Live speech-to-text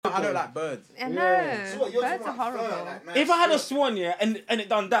I don't like birds. I know. Yeah. So what, you're Birds are talking about horrible. fur, like, nice If I had a fur? swan, yeah, and it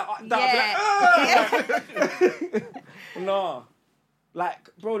done that, nah. Like,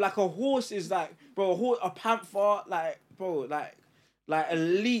 bro, like a horse is like, bro, a panther, like, bro, like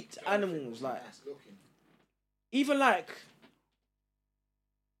elite animals, like, Nice looking. even like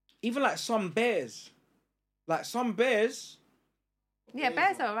some bears, Yeah,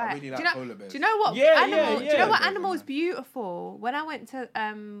 bears are alright. really like do, you know, polar bears. do you know what Yeah, animal? yeah, Do you know yeah. what animal is beautiful? When I went to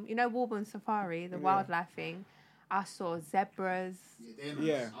Woburn Safari, the wildlife thing, I saw zebras. Yeah, they're nice.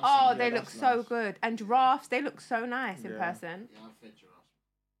 Yeah. Oh, I've they seen look them. so good, and giraffes. They look so nice in Yeah. person. Yeah, I've fed giraffes.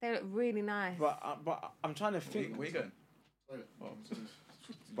 They look really nice. but I'm trying to think. Where you going?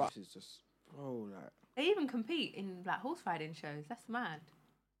 But it's just, bro, like. They even compete in like horse riding shows. That's mad.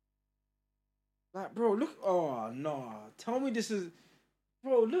 Like, bro, look. Oh, no. Tell me this is.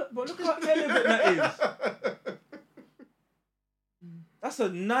 Bro, look how elegant that is. That's a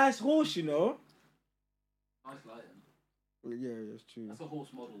nice horse, you know? Nice lighting. Yeah, it's true. That's a horse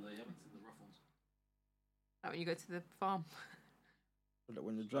model there. You haven't seen the rough ones. Like when you go to the farm. Like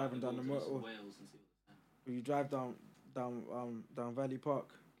when you're driving down the motor, Wales and see what when you drive down Valley Park.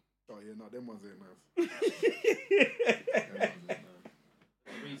 Oh yeah, no, them ones ain't nice.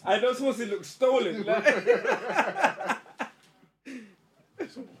 And those horses look stolen. Like.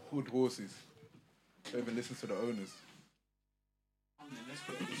 Some hood horses. Don't even listen to the owners. Let's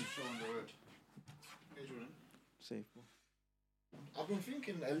put this show on the road. Hey, Jordan. Safe. Bro. I've been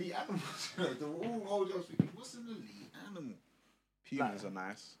thinking elite animals. You know, the whole hold us thinking, what's an elite animal? Pumas are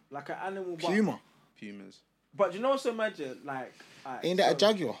nice. Like an animal. But, Puma. Pumas. But you know what's so imagine? Like Ain't that a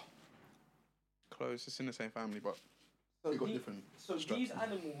jaguar? Close. It's in the same family, but So, they got the- different. so structures. these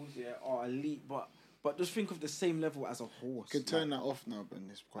animals, yeah, are elite, but just think of the same level as a horse. Could turn Like, that off now, Ben.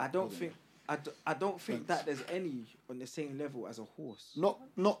 It's quite I don't boring. think. I don't think that there's any on the same level as a horse. Not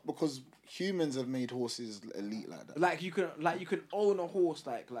because humans have made horses elite like that. Like you can own a horse,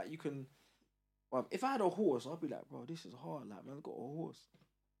 like you can. Well, if I had a horse, I'd be like, bro, this is hard. Like, man, I've got a horse.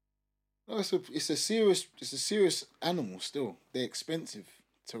 No, it's a serious animal. Still, they're expensive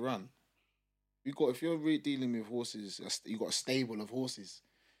to run. If you're really dealing with horses, you got a stable of horses.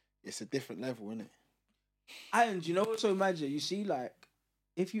 It's a different level, isn't it? And you know what's so magic? You see, like,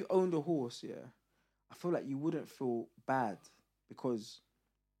 if you owned a horse, yeah, I feel like you wouldn't feel bad because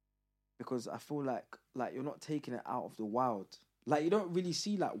I feel like you're not taking it out of the wild. Like, you don't really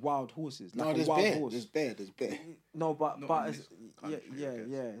see like wild horses. Like No, a there's wild bear. horse. There's bear. No, but Not in it's, this yeah, country, I yeah, guess,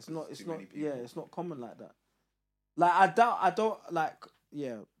 yeah. It's not. because It's too not. many Yeah, people. it's not common like that. Like I don't like.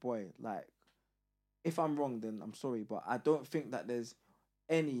 Yeah, boy. Like, if I'm wrong, then I'm sorry, but I don't think that there's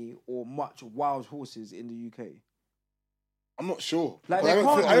any or much wild horses in the UK. I'm not sure. Like, Because there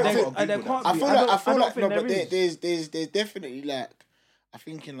can't I don't be. think- There can't I be. feel I like don't think no, but there is. there's definitely like I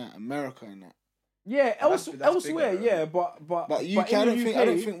think in like America and that. Yeah, That's elsewhere, bigger, yeah, but But in UK, I don't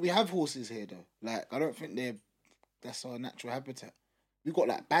the think we have horses here though. Like I don't think that's our natural habitat. We got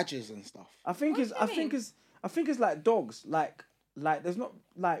like badgers and stuff. I think What it's do you I think it's like dogs. Like there's not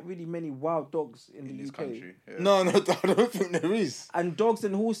like really many wild dogs in In the this UK. country. Yeah. No, I don't think there is. And dogs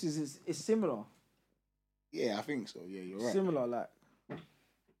and horses is similar. Yeah, I think so. Yeah, you're right. Similar, like.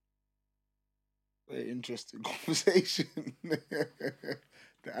 Very interesting conversation.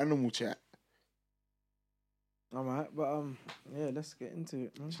 The animal chat. All right, but yeah, let's get into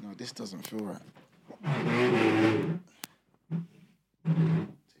it, man. You know, this doesn't feel right.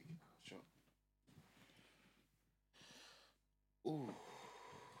 Ooh.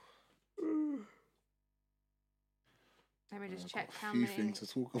 Let me just check Got how a few many. things to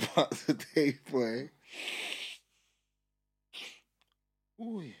talk about today, boy.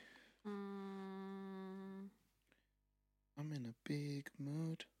 Ooh, Mm, I'm in a big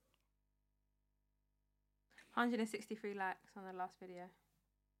mood. 163 likes on the last video.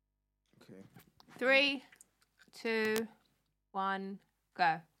 Okay. 3, 2, 1,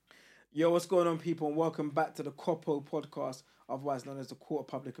 go. Yo, what's going on, people? And welcome back to the Coppo podcast, otherwise known as the Court of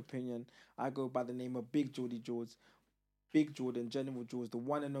Public Opinion. I go by the name of Big Geordie George, Big Jordan, General George, the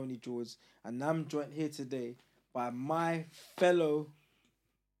one and only George, and I'm joined here today by my fellow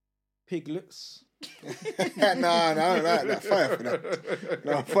piglets. No, I don't like that. Fire for that.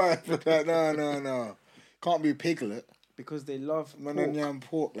 No, fire for that. No. Can't be piglet. Because they love Man, pork. on yam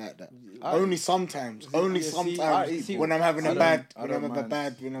pork like that. I- Only sometimes. Only yeah, see, sometimes. I eat when I'm having I a don't- bad. I When don't I'm having a mind.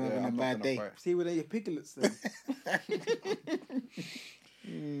 bad. When I'm Yeah, having a I'm not bad gonna day. fight. See, where they your piglets then.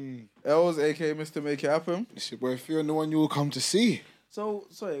 Els, aka Mr. Make It Happen. It's your boy Theo, the one you will come to see. So,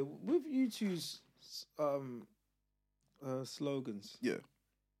 sorry, with you two's slogans. Yeah.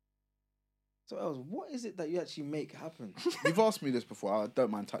 So, Els, what is it that you actually make happen? You've asked me this before. I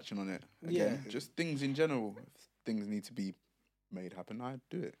don't mind touching on it again. Yeah. Just things in general. If things need to be made happen, I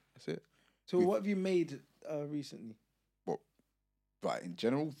do it. That's it. So, what have you made recently? But in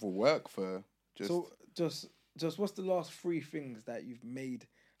general, for work, for just So, just what's the last 3 things that you've made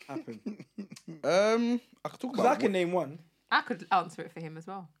happen? I could talk Because about I can name one. I could answer it for him as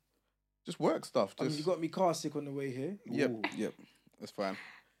well. just work stuff. I mean, Just you got me car sick on the way here. yep, Ooh. yep. That's fine.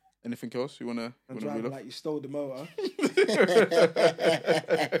 Anything else you wanna I'm reel driving off? like you stole the motor.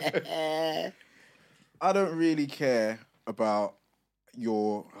 I don't really care about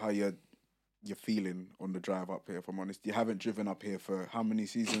how you're feeling on the drive up here. If I'm honest, you haven't driven up here for how many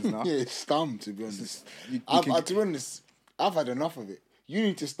seasons now? Yeah, it's dumb, to be honest. You To be honest, I've had enough of it. You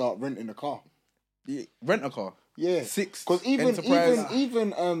need to start renting a car. rent a car. Yeah. 6 Because Enterprise.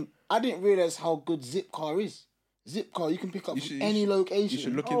 even I didn't realize how good Zipcar is. Zipcar, you can pick up You from should- any location. You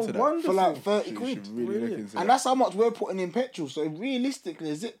should look Oh, into that. wonderful. for like 30 You quid. should really look Brilliant. into And that. that's how much we're putting in petrol. So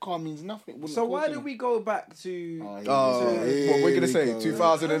realistically, a Zipcar means nothing. Wouldn't So cost why you. did we go back to? Oh, Oh, here what we're gonna we say? go.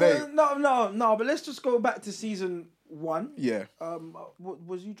 2008. No. But let's just go back to season 1. Yeah.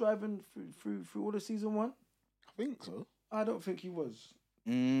 Was you driving through all of season 1? I think so. I don't think he was.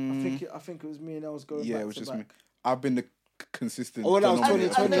 Mm, I think it was me and Els going yeah, back it was to just back. me. I've been the consistent. Oh, that was denominator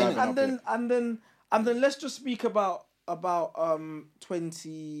 2020, driving up here. and then let's just speak about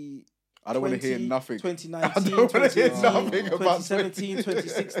 20. I don't want to hear nothing. 2019, I don't wanna hear 2018, nothing about 2017,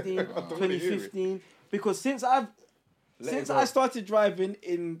 2016, I don't wanna hear it. 2015. Because since Let it go. I started driving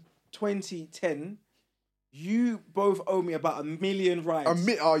in 2010, you both owe me about 1 million rides.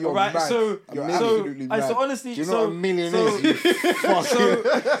 You're Alright, mad. so You're so- absolutely mad. so honestly, Do you know what a million so, is? You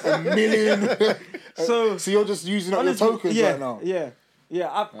fucking a million. so So you're just using up your honestly, tokens yeah, right now. yeah.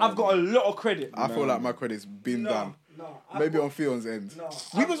 I've got a lot of credit. I feel like my credit's been done. No, Maybe on Fion's end. No,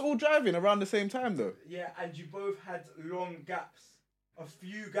 We was all driving around the same time though. Yeah, and you both had long gaps, a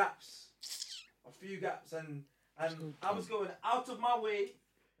few gaps, and I was going out of my way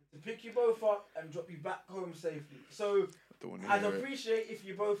to pick you both up and drop you back home safely. So Don't want to I'd hear it. appreciate if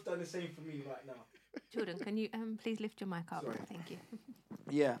you both done the same for me right now. Jordan, can you please lift your mic up? Sorry. Thank you.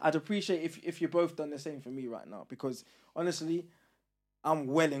 Yeah, I'd appreciate if you both done the same for me right now because honestly, I'm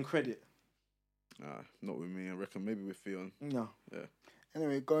well in credit. Nah, not with me. I reckon maybe with Fion. No.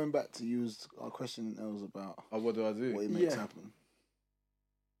 Anyway, going back to use our question that was about Oh, what do I do? what it makes Yeah. happen.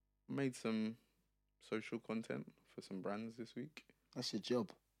 Made some social content for some brands this week. That's your job.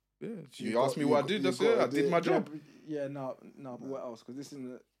 Yeah. You You asked got- me you what I got- did. you That's gotta it. I do did it. my job. Yeah, no, but what else? Because this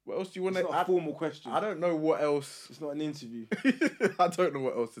isn't What else do you want it's to? not a formal question. I don't know what else. It's not an interview. I don't know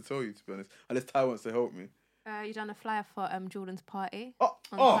what else to tell you, to be honest. Unless Ty wants to help me. You done a flyer for Jordan's party Oh,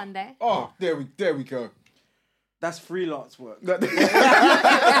 on Sunday. Oh, there we go. That's freelance work. That-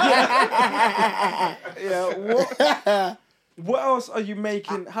 Yeah. What else are you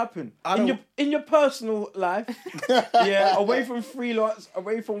making happen in your personal life? Yeah, away from freelance,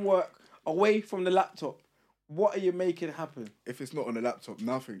 away from work, away from the laptop. What are you making happen? If it's not on the laptop,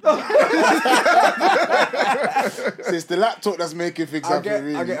 nothing. So it's the laptop that's making things I happen.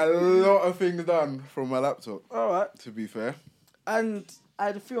 Really. get a lot of things done from my laptop. All right. To be fair, And I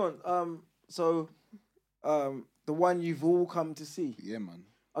had a feeling. The one you've all come to see. Yeah, man.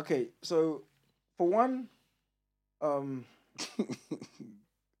 Okay, so for one,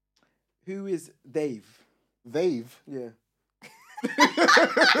 who is Dave? Dave. Yeah.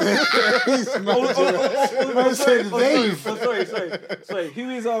 He's man said Dave. Sorry. Who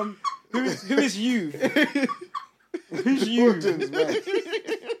is you? Who's you? Jordan's man.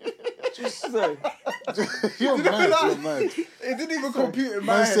 Sorry. You're mad. You're mad. it didn't even compute in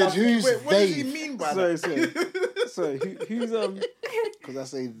my Man head. said, I was thinking, "Who's wait, what does he Dave?" mean by that? Sorry. Who's Because I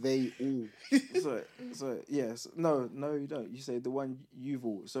say they all. Sorry. Yes. No, you don't. You say the one you've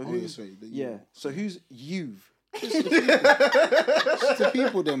all. So Oh, who's yeah, sorry, the yeah. you've. So who's you've? Just the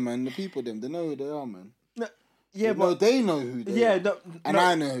people, them, man. The people, them. They know who they are, man. Yeah, No, but they know who they yeah, are. no, And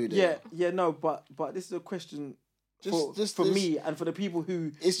I know who they are. no, but this is a question Just for this- me and for the people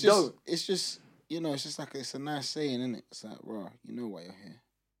who It's just, don't. it's just, it's just like, it's a nice saying, isn't it? It's like, raw, you know why you're here.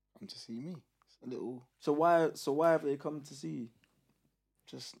 Come to see me. It's a little, So why have they come to see you?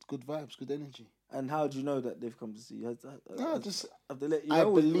 just good vibes, good energy. And how do you know that they've come to see you? No, just, have they let you I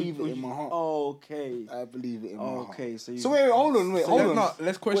know? believe it in my heart. Okay. I believe it in my heart. Okay. So you. So wait, hold on.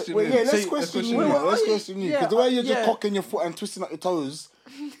 Let's question Wait, him. yeah, let's So- question let's you. question now. him. Let's question you. Yeah, Because the way you're yeah. just cocking your foot and twisting up your toes.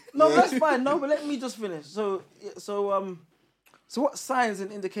 No, Yeah. that's fine. No, but let me just finish. So what signs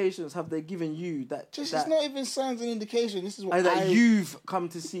and indications have they given you that Just, that, it's not even signs and indication. This is what that you've come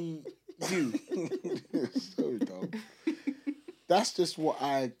to see you? so dumb. that's just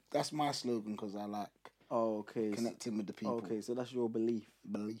that's my slogan because I like Oh, okay. connecting with the people. Okay, so that's your belief.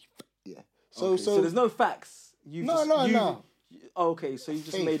 Belief. Yeah. Okay, so there's no facts. No. Okay, so you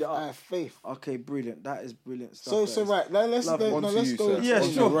just Faith. made it I up. have faith. Okay, brilliant. That is brilliant stuff. So that is. right, now let's Love go. it. No, On to let's you, go. sir. Yeah, on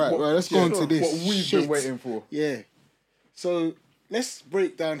to- sure. Right, let's go on to this. What we've shit. been waiting for. Yeah. So let's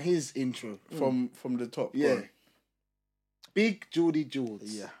break down his intro. From the top. Yeah. Go. Big Geordie George.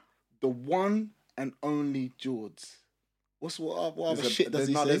 Yeah. The one and only George. What other There's shit does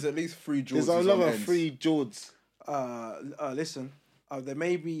he say? There's at least 3 Georges There's on another ends. 3 George. Listen, there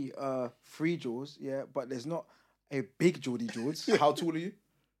may be 3 Jaws, yeah, but there's not a big Geordie George. How tall are you?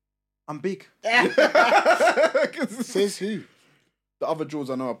 I'm big. Says who? The other Jaws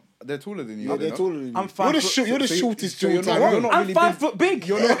I know, they're taller than you. No, are they they're not? taller than you. I'm 5 foot. You're the so- shortest so you're George not- I you're know. not I'm really 5 big. foot big.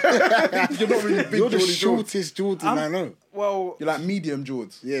 You're not really big You're the Geordie George. shortest George I know. Well, You're like medium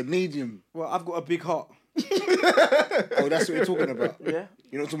George. Yeah, medium. I've got a big heart. Oh, that's what you're talking about. Yeah.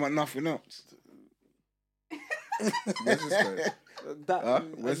 You're not talking about nothing else. Where's this guy? That, Huh?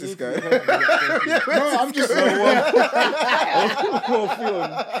 Where's this guy? No, I'm just saying.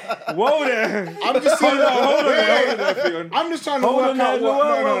 Whoa there. I'm just saying. Hold on there, Fion. I'm just trying to Hold work on out there.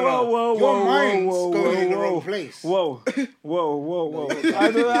 what. No. Whoa, Your whoa, mind's whoa, going in the whoa, wrong whoa. place. Whoa.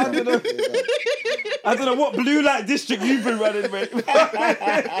 I don't know what blue light district you've been running, mate.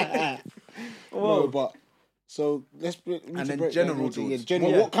 No, but so let's break. And then general George. George.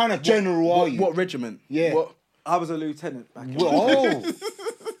 General. Yeah. What kind of general are you? What regiment? Yeah. What? I was a lieutenant back Whoa.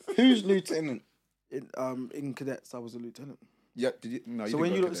 Who's lieutenant? in cadets. I was a lieutenant. Yeah. Did you? No. So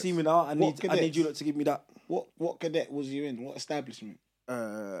when you look see me now, I need cadets? you lot to give me that. What cadet was you in? What establishment?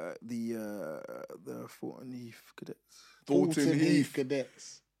 The Thornton Heath cadets. Thornton Heath.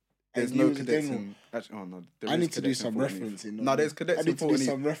 cadets. There's And you no was a cadets general. in. Actually, oh no. there I is need to do cadets in some Thornton Heath. referencing. No, there's cadets I in need to do Thornton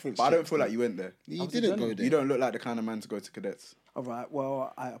some Heath. reference. But I don't checks feel now. like you went there. You I was a didn't go general. there. You don't look like the kind of man to go to cadets. All right.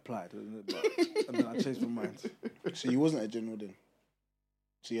 Well, I applied, and then I changed my mind. So you wasn't a general then.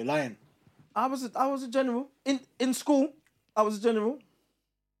 So you're lying. I was a general in school. I was a general.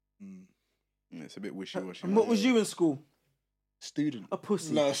 It's a bit wishy-washy. And what was you in school? Student. A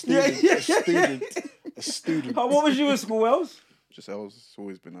pussy. No, a student. Yeah. A student. A student. What was you in school, Wells? Just Els. It's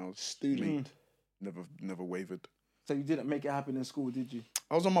always been Els. Student. Never wavered. So you didn't make it happen in school, did you?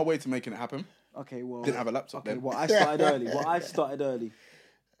 I was on my way to making it happen. Okay, well. Didn't have a laptop Okay, then. well, I started early.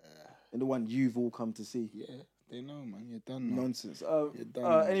 And the one you've all come to see. Yeah, they know, man. You're done now. Nonsense. You're done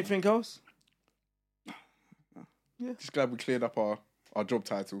now, Anything else? Just glad we cleared up our job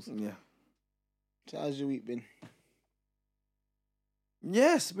titles. Yeah. So how's your week been?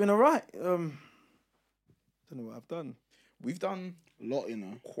 Yes, been alright. Don't know what I've done. We've done A lot, you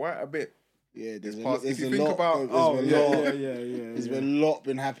know. quite a bit. Yeah, there's a past- lot. There's if you a think lot. about- There's been a lot. yeah. There's been a lot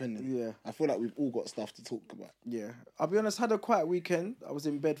been happening. Yeah, I feel like we've all got stuff to talk about. yeah. I'll be honest, had a quiet weekend. I was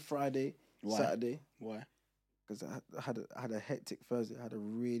in bed Friday, Why? Saturday, Why? because I had a hectic Thursday. I had a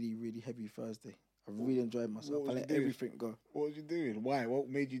really, really heavy Thursday. I really enjoyed myself. What I was let you doing? everything go. What was you doing? Why? What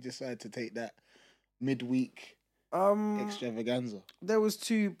made you decide to take that midweek extravaganza? There was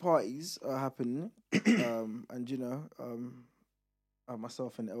 2 parties happening, and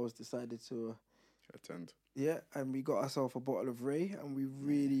myself and Els decided to. Attend. Yeah, and we got ourselves a bottle of Ray, and we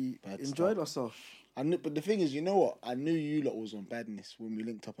really Bad enjoyed stuff. ourselves. I knew, but the thing is, you know what? I knew you lot was on badness when we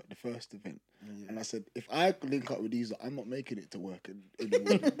linked up at the first event, and I said, if I link up with these, I'm not making it to work in the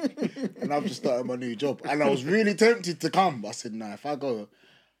morning. And I've just started my new job, and I was really tempted to come. But I said, nah, if I go,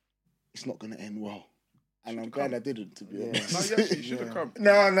 it's not gonna end well. And I'm glad I didn't, to be Yeah. honest. No, you actually should have come.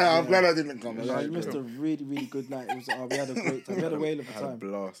 No, I'm glad I didn't come. I missed a really, really good night. It was we had a great time. We had a whale of a I had a time.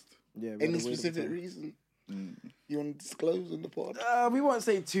 blast. Yeah. we had Any a whale of a specific time. reason you want to disclose on the pod? We won't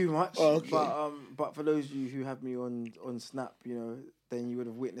say too much. Oh, okay. But for those of you who have me on Snap, then you would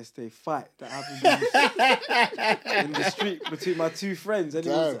have witnessed a fight that happened in the street between my 2 friends, and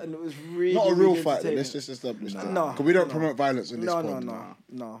it was really Not a real really fight. Though. entertaining. Let's just establish that. No, because we don't no. promote violence on this No, pod. no.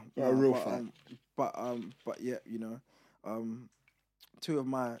 Not a real but, fight. But yeah, 2 of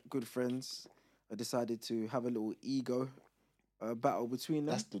my good friends decided to have a little ego battle between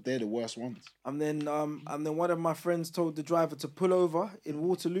them. They're the worst ones. And then one of my friends told the driver to pull over in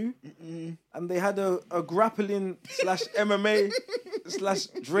Waterloo, and they had a grappling / MMA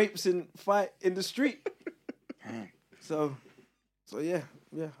 / drapesing fight in the street. So yeah.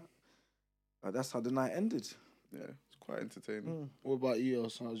 That's how the night ended. Yeah, it's quite entertaining. What about you,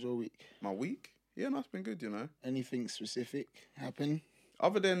 Els? How's your week? My week? Yeah, no, it's been good, Anything specific happen?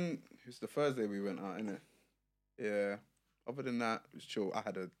 Other than, it's the Thursday we went out, innit? Yeah. Other than that, it was chill. I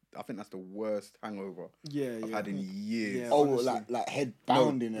think that's the worst hangover Yeah, I've yeah. had in years. Yeah. Oh, honestly. like head No,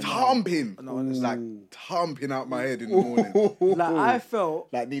 bounding and thumping. No, honestly. Like thumping out my head in the morning. Like I felt,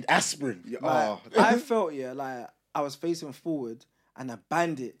 like need aspirin. Yeah, like, oh, I felt, yeah, like I was facing forward and a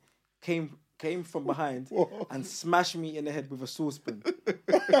bandit came from behind and smashed me in the head with a saucepan.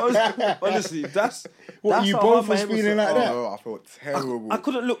 Honestly, that's You how both hard my was head feeling like that? no, I felt terrible. I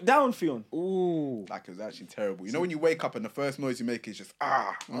couldn't look down, Fion. Ooh. Like it was actually terrible. You know when you wake up and the first noise you make is just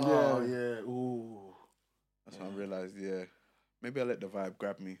Oh yeah. Ooh. That's when I realised, yeah, maybe I let the vibe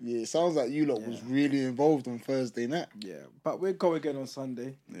grab me. Yeah, it sounds like you lot was really involved on Thursday night. Yeah, but we'll go again on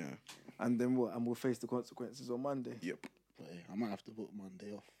Sunday, Yeah. and then we'll face the consequences on Monday. Yep. But yeah, I might have to book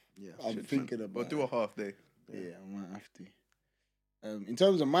Monday off. Yeah, I'm Shit, thinking man. about But do a half day. Yeah, I might have to. In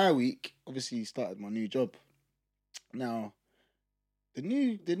terms of my week, obviously started my new job. Now, the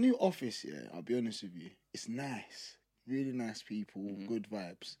new office, yeah, I'll be honest with you, it's nice. Really nice people, good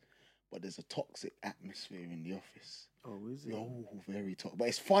vibes. But there's a toxic atmosphere in the office. Oh, is it? Oh, very toxic. But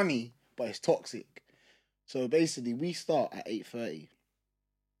it's funny, but it's toxic. So basically, we start at 8:30,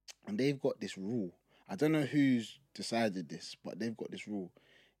 and they've got this rule. I don't know who's decided this, but they've got this rule.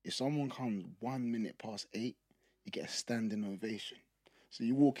 If someone comes 1 minute past 8, you get a standing ovation. So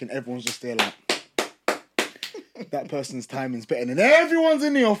you walk in, everyone's just there like, that person's timing's better than everyone's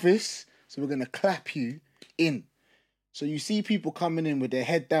in the office, so we're going to clap you in. So you see people coming in with their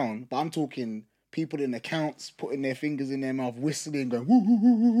head down, but I'm talking people in accounts putting their fingers in their mouth, whistling, going woo, woo,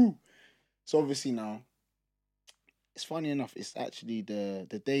 woo, woo, woo. So obviously now, it's funny enough, it's actually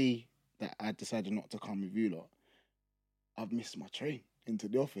the day that I decided not to come with you lot. I've missed my train into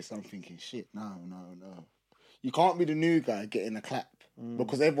the office. I'm thinking, shit, no. You can't be the new guy getting a clap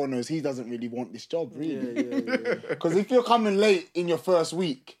because everyone knows he doesn't really want this job, really. Yeah. Because if you're coming late in your first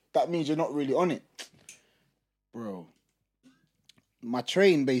week, that means you're not really on it. Bro, my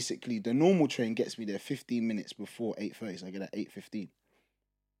train, basically, the normal train gets me there 15 minutes before 8:30, so I get at 8:15.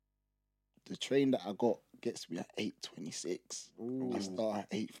 The train that I got gets me at 8:26. I start at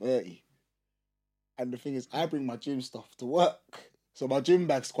 8:30. And the thing is, I bring my gym stuff to work. So my gym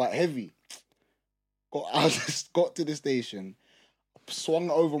bag's quite heavy. I just got to the station, swung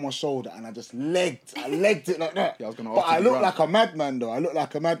it over my shoulder, and I just legged it like that. Yeah, I was gonna But ask you I to look run. like a madman, though. I look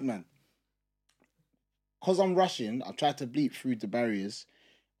like a madman. Because I'm rushing, I tried to bleep through the barriers.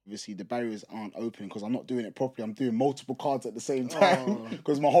 Obviously, the barriers aren't open because I'm not doing it properly. I'm doing multiple cards at the same time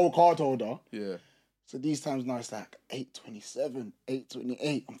because my whole card holder. Yeah. So these times now it's like 8:27,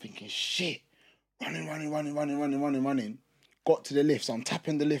 8:28. I'm thinking, shit. Running. Got to the lift, so I'm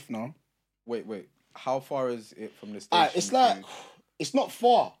tapping the lift now. Wait. How far is it from the station? It's like, it's not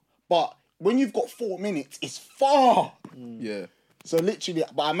far, but when you've got 4 minutes, it's far. Yeah. So literally,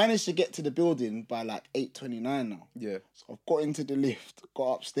 but I managed to get to the building by like 8:29 now. Yeah. So I've got into the lift,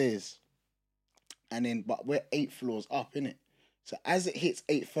 got upstairs, and then, but we're 8 floors up, innit? So as it hits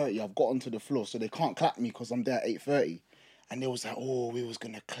 8:30, I've got onto the floor, so they can't clap me because I'm there at 8:30. And they was like, oh, we was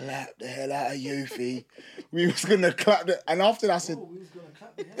going to clap the hell out of you, Fee. We was going to clap the... And after that, I said... We was gonna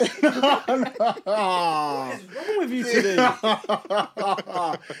clap the What What's wrong with you today?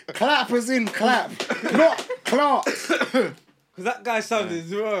 Clap as in clap, not claps. Because that guy sounded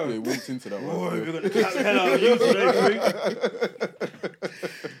Yeah, he walked into that one. we're gonna clap the hell out of you today, freak.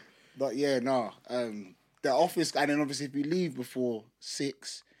 But yeah, no. The office, and then obviously if you leave before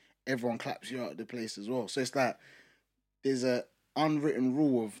 6, everyone claps you out of the place as well. So it's like, there's a unwritten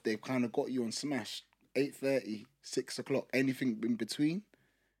rule of they've kind of got you on smash. 8:30, 6 o'clock, anything in between,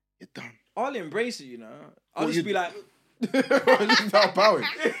 you're done. I'll embrace it, you know. I'll What, just be like, Just start bowing.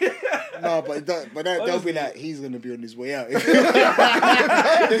 No, but they'll be Honestly. like, he's gonna be on his way out. He's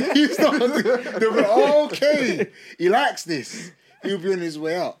not. They'll be like, okay, he likes this. He'll be on his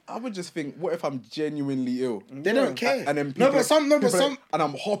way out. I would just think, what if I'm genuinely ill? They don't care. And then no, people, but some, and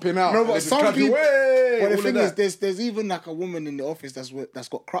I'm hopping out. No, and but they just some clap you, people. "Way!" But the all of thing that. is, there's even like a woman in the office that's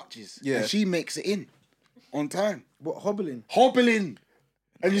got crutches. Yeah. And she makes it in on time, what, hobbling? hobbling.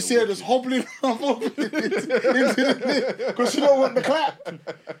 And you see her just hobbling into the lift because she don't want the clap.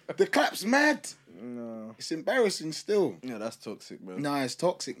 The clap's mad. No. It's embarrassing still. Yeah, that's toxic, man. No, it's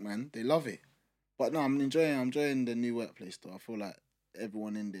toxic, man. They love it. But no, I'm enjoying the new workplace though. I feel like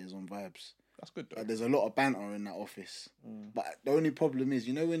everyone in there is on vibes. That's good, though. Like, there's a lot of banter in that office. But the only problem is,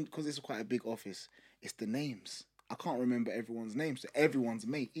 because it's quite a big office, it's the names. I can't remember everyone's name, so everyone's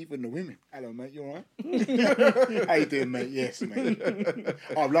mate, even the women. Hello, mate, you alright? How you doing, mate? Yes, mate.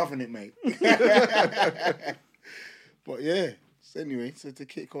 Oh, I'm loving it, mate. But yeah, so anyway, so to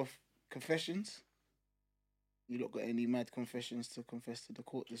kick off confessions, you lot got any mad confessions to confess to the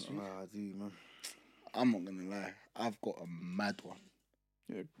court this week? I do, man. I'm not gonna lie. I've got a mad one.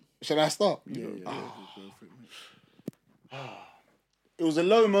 Yeah. Should I start? Yeah. Go for it, mate. It was a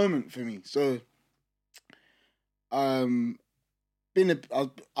low moment for me. So, I've been a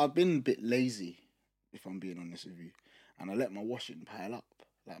bit lazy, if I'm being honest with you, and I let my washing pile up.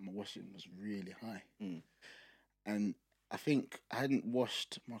 Like my washing was really high, and I think I hadn't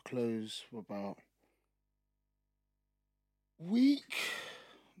washed my clothes for about week,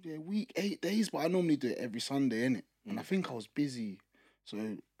 8 days. But I normally do it every Sunday, innit? And I think I was busy, so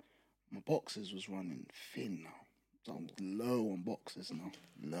my boxers was running thin now. So I'm low on boxers now,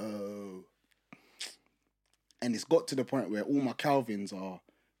 low. And it's got to the point where all my Calvins are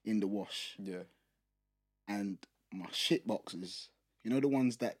in the wash, Yeah. and my shit boxers, you know, the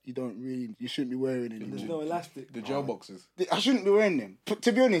ones that you shouldn't be wearing anymore. There's no elastic. The gel boxes. I shouldn't be wearing them. But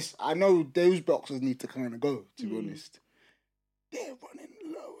to be honest, I know those boxers need to kind of go, to be honest. They're running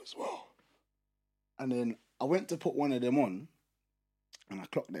low as well. And then I went to put one of them on, and I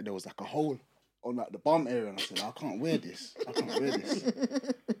clocked that there was like a hole on like the bum area, and I said, I can't wear this. So I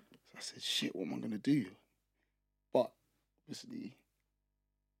said, shit, what am I going to do? But obviously,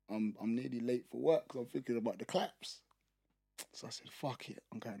 I'm nearly late for work because I'm thinking about the claps. So I said, fuck it,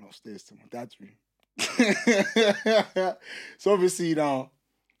 I'm going upstairs to my dad's room. So obviously now,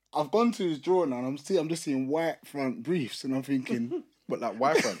 I've gone to his drawer now, and I'm just seeing white front briefs, and I'm thinking, But like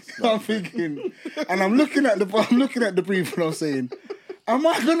white fronts. I'm thinking, and I'm looking at the brief, and I'm saying, am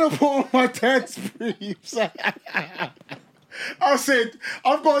I gonna put on my dad's briefs? I said,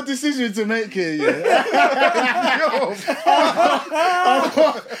 I've got a decision to make here, yeah.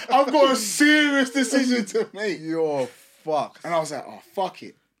 I've got a serious decision to make. You're fucked. And I was like, oh, fuck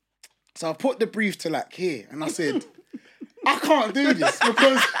it. So I put the brief to like here, and I said, I can't do this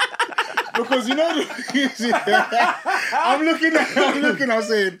because you know, I'm looking, I'm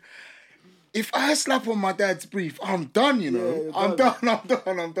saying, if I slap on my dad's brief, I'm done, you know. Yeah, I'm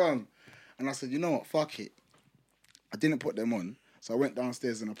done. And I said, you know what, fuck it. I didn't put them on, so I went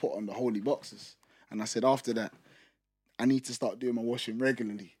downstairs and I put on the holy boxes. And I said, after that, I need to start doing my washing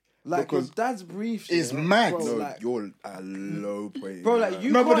regularly. Like, because because dad's briefs it's yeah, mad. Bro, No, like, you're a low point. bro, like,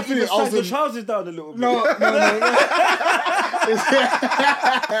 you No, but can't the thing even is, I was sag the in- trousers down a little bit. No. But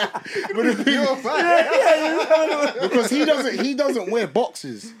the thing because he doesn't wear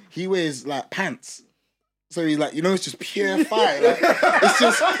boxes. He wears like pants. So he's like, you know, it's just pure fire. Like, it's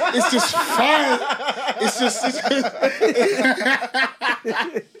just fire.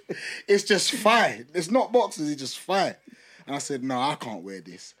 It's just fire. It's not boxes. It's just fire. And I said, no, I can't wear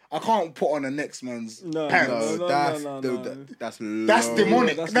this. I can't put on the next man's No, pants. No, no, that's That's low.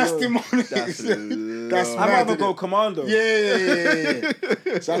 demonic. that's That's low. demonic. That's That's low. I'd mad, rather innit? go commando.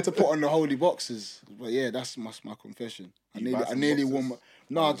 Yeah. So I had to put on the holy boxes. But yeah, that's my confession. I You buy some nearly boxes? won my...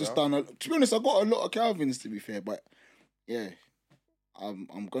 No, I just done... To be honest, I got a lot of Calvins, to be fair. But yeah,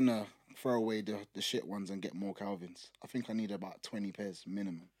 I'm going to throw away the shit ones and get more Calvins. I think I need about 20 pairs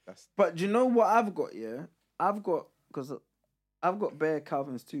minimum. But do you know what I've got, yeah? Because I've got bare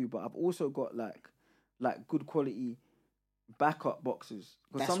Calvins too, but I've also got like good quality backup boxes.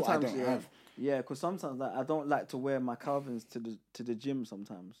 Because That's what I don't yeah, have. yeah, because sometimes like, I don't like to wear my Calvins to the gym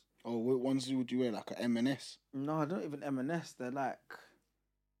sometimes. Oh, what ones would you wear? Like a M&S? No, I don't even M&S. They're like,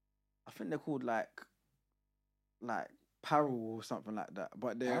 I think they're called like Parrel or something like that.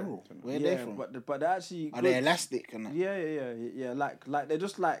 But they're Parrel? Where yeah, are they from? but they're actually Are good. they elastic? And that? Yeah. Like they're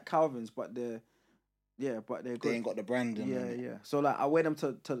just like Calvins, but they're but they're They good. ain't got the branding. Yeah. So like I wear them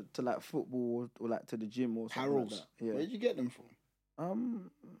to like football or like to the gym or something Parrels. like that. Yeah. Where'd you get them from?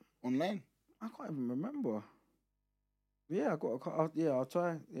 Online? I can't even remember. Yeah, I'll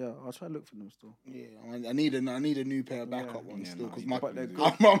try to look for them still. Yeah, I need a new pair of backup Yeah. ones Yeah, still no, because you my But they're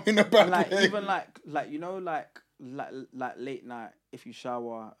good. I'm in a bad And like way. even like you know like late night if you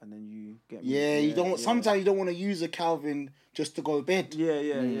shower and then you get Yeah, you don't. Sometimes you don't want to use a Calvin just to go to bed.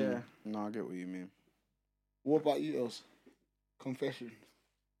 yeah. No, I get what you mean. What about you, Els? Confession.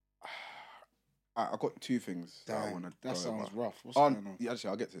 I got two things that I want to. That sounds rough. What's Oh, going on? yeah, actually,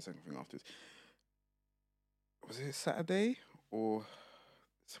 I'll get to the second thing afterwards. Was it Saturday or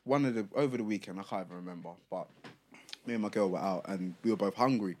it's one of the over the weekend? I can't even remember. But me and my girl were out and we were both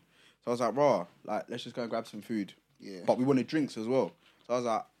hungry. So I was like, "Raw, like let's just go and grab some food." Yeah. But we wanted drinks as well. So I was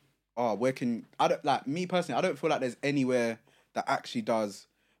like, "Oh, where can I don't like me personally? I don't feel like there's anywhere that actually does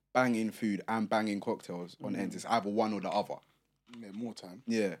banging food and banging cocktails on ends. It's either one or the other." Yeah, more time.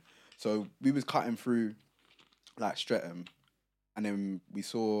 Yeah. So we was cutting through like Streatham and then we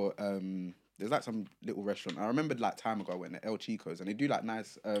saw there's like some little restaurant. I remembered like time ago I went to El Chico's and they do like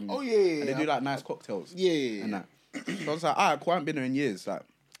nice Oh yeah. and they do like nice cocktails. Yeah. And that. So I was like, alright, cool, I haven't been there in years. Like,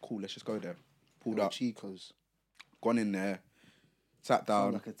 cool, let's just go there. pulled Little up, Chicos. gone in there, sat down.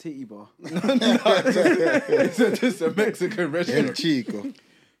 Sound like a titty bar. It's just a Mexican El restaurant. Chico.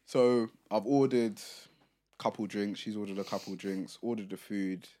 So I've ordered a couple drinks. She's ordered a couple drinks. Ordered the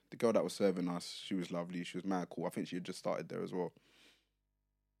food. The girl that was serving us, she was lovely. She was mad cool. I think she had just started there as well.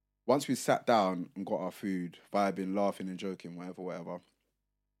 Once we sat down and got our food, vibing, laughing and joking, whatever.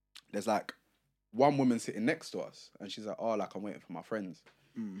 There's like one woman sitting next to us, and she's like, "Oh, like I'm waiting for my friends."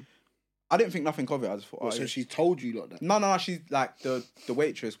 I didn't think nothing of it. I just thought, What, oh, so yeah. she told you like that? No, she's like the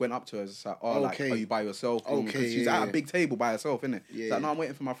waitress went up to her and was like, "Oh, like, Okay. are you by yourself?" Okay, Because she's yeah, at yeah. a big table by herself, innit? Yeah, She's like, "No, yeah. I'm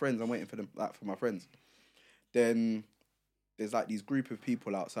waiting for my friends. I'm waiting for them, like for my friends." Then there's like these group of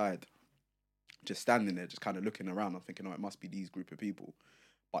people outside, just standing there, just kind of looking around. I'm thinking, "Oh, it must be these group of people,"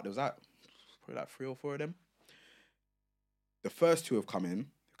 but there was like probably like 3 or 4 of them. The first 2 have come in.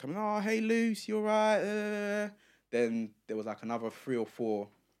 Oh, hey, Luce, you alright? Then there was like another 3 or 4.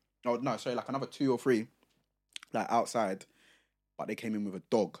 Oh no, sorry, like another 2 or 3, like outside, but they came in with a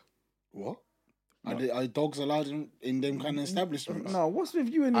dog. What? No. Are dogs allowed in them kind of establishments? No, what's with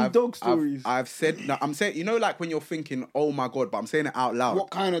you and these dog stories? I've said, no, I'm saying, you know, like when you're thinking, oh my God, but I'm saying it out loud. What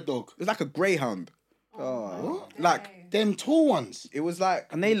kind of dog? It was like a greyhound. What? Like, Them tall ones. it was like,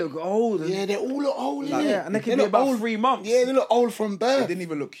 and they look old. Yeah, they all look old. yeah, and they can be look about old. 3 months. Yeah, they look old from it birth. didn't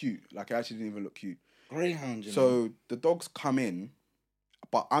even look cute. Like, it actually didn't even look cute. Greyhound, you know. So the dogs come in,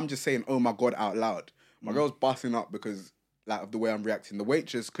 but I'm just saying, oh my God, out loud. My girl's busting up because like of the way I'm reacting. The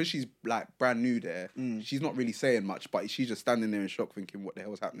waitress, because she's like brand new there, she's not really saying much, but she's just standing there in shock thinking, what the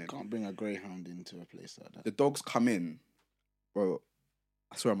hell's happening? Can't bring a greyhound into a place like that. The dogs come in, bro,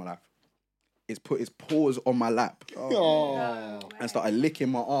 I swear on my life, it's put its paws on my lap Oh. and started licking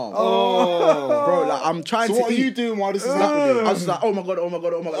my arm. Oh. Bro, like I'm trying So to what are eat. you doing while this is happening? I was just like, oh my God, oh my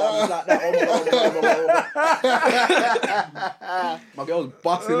God, oh my God. I was like that, oh my God, oh my God, oh my God, oh my God. My girl's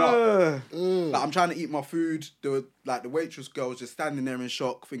busting up. Like I'm trying to eat my food. The waitress girl was just standing there in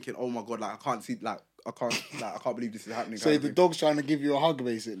shock, thinking, "Oh my God, like I can't see, like I can't believe this is happening." So kind of the thing. dog's trying to give you a hug,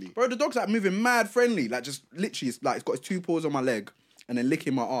 basically. Bro, the dog's like moving mad friendly, like just literally, it's like it's got its 2 paws on my leg and then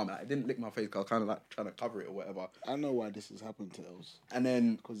licking my arm. Like, it didn't lick my face because I was kind of like trying to cover it or whatever. I know why this has happened to Els. And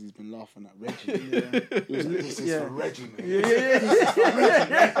then Because he's been laughing at Reggie. He was like, this is for Reggie, man.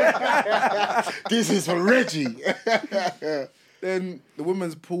 This is for Reggie. Then the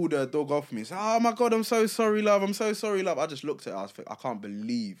woman's pulled her dog off me. Said, "Oh my God, I'm so sorry, love. I'm so sorry, love." I just looked at her. I was thinking, I can't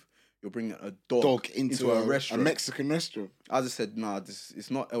believe you're bringing a dog into a a restaurant. Mexican restaurant. I just said, "Nah, it's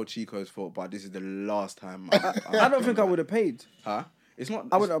not El Chico's fault, but this is the last time." I don't think I would have paid. Huh? It's not.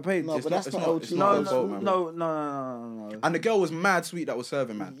 I wouldn't have paid. No, It's but not, that's it's not not, El it's Chico's not No, her no, fault, no, man. no. And the girl was mad sweet that was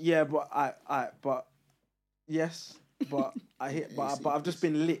serving, man. Yeah, but yes, but I've just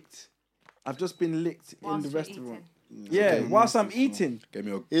been licked. I've just been licked in Whilst the you're restaurant. eating. Yeah, kinda whilst I'm nasty, eating. Gave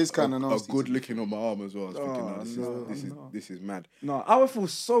me It's kinda a nasty good to be licking on my arm as well. I was thinking, Oh, this is mad. No, I would feel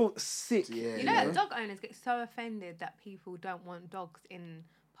so sick. Yeah, You know, dog owners get so offended that people don't want dogs in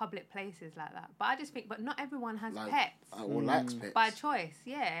public places like that. But I just think, but not everyone has Like, pets or likes pets. by choice.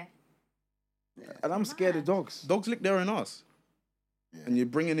 Yeah. And I'm scared of dogs. Dogs lick their own ass. Yeah. And you're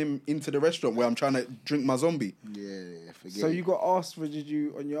bringing him into the restaurant where I'm trying to drink my zombie. Yeah, forget So it. you got asked for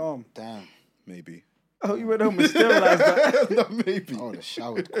you on your arm? Damn. Maybe. Oh, you went home and sterilized that. No, maybe. Oh, the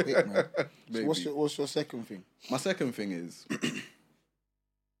showered quick, man. So Maybe. what's your second thing? My second thing is,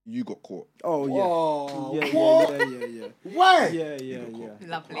 you got caught. Oh yeah. Oh, Yeah, what? yeah. Why? Yeah.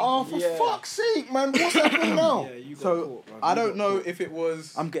 Lovely. Oh, for Yeah. fuck's sake, man. What's happening now? Yeah, you got So caught, bro. I You don't got know caught. if it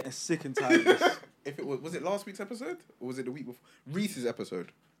was I'm getting sick and tired of this. if it was it last week's episode or was it the week before Reese's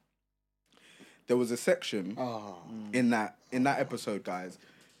episode. There was a section Oh. in that episode, guys.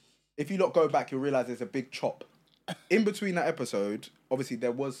 If you lot go back, you'll realize there's a big chop. In between that episode, obviously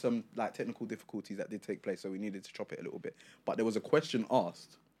there was some like technical difficulties that did take place, so we needed to chop it a little bit. But there was a question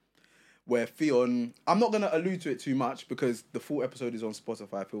asked where Theon, I'm not gonna allude to it too much because the full episode is on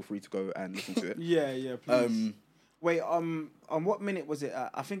Spotify. Feel free to go and listen to it. Yeah, please. Wait, on what minute was it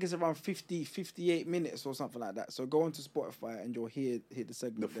at? I think it's around 58 minutes or something like that. So go onto Spotify and you'll hear the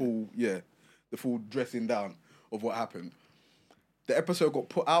segment. The full dressing down of what happened. The episode got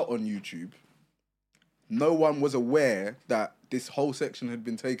put out on YouTube. No one was aware that this whole section had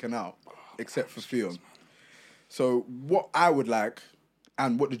been taken out, except for Theon. So what I would like,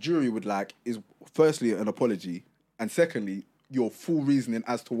 and what the jury would like, is firstly an apology, and secondly, your full reasoning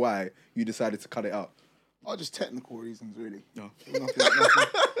as to why you decided to cut it out. Oh, just technical reasons, really. No. It was nothing.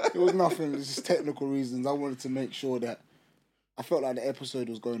 It was nothing. It was just technical reasons. I wanted to make sure that I felt like the episode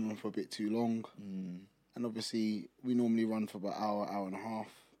was going on for a bit too long. And obviously, we normally run for about hour and a half.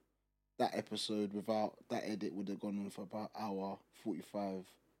 That episode without that edit would have gone on for about hour 45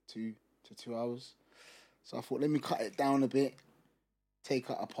 to to 2 hours. So I thought, let me cut it down a bit, take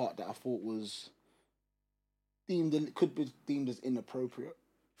out a part that I thought was could be deemed as inappropriate.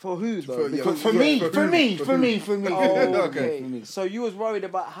 For who though? For me. Oh, Okay. okay. So you was worried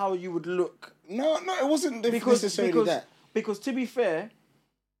about how you would look. No, it wasn't necessarily that. Because to be fair,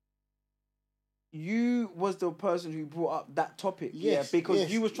 you was the person who brought up that topic. Yes,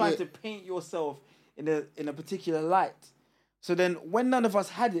 Because you was trying to paint yourself in a particular light. So then when none of us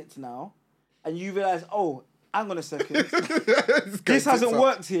had it now, and you realise, oh, hang on a second, this hasn't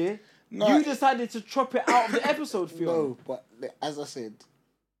worked here. No, you decided to chop it out of the episode, Phil. No, but as I said,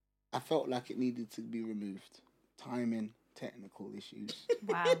 I felt like it needed to be removed. Timing, technical issues.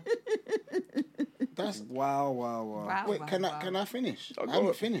 Wow. That's Wow. wait. Wow, Can wow. I finish? Oh, I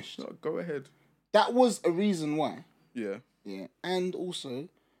haven't finished. No, go ahead. That was a reason why. Yeah. Yeah, and also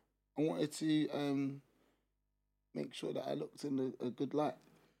I wanted to make sure that I looked in a good light.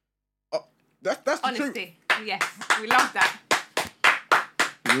 That's the truth. Honesty. Yes, we love that.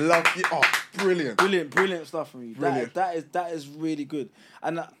 Love you. Oh, brilliant. Brilliant stuff from you. Brilliant. That is really good,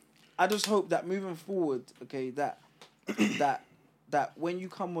 and I just hope that moving forward, okay, that when you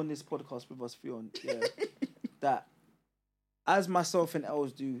come on this podcast with us, Fionn, that as myself and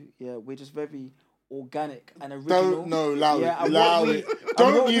Els do, we're just very organic and original. Allow it. And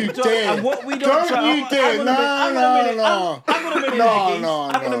Don't what you we dare. And what we don't Don't try. you dare. No.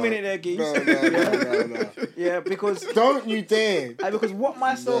 I'm gonna minute there, geez. No. Yeah, because Don't you dare. because what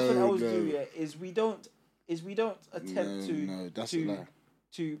myself and Els No. do is we don't attempt That's a lie.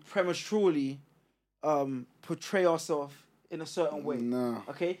 to prematurely portray ourselves in a certain way. No.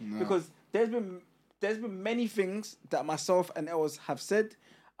 Okay? No. Because there's been many things that myself and Els have said,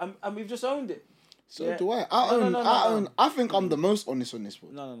 and we've just owned it. So Yeah. do I. No. I think I'm the most honest on this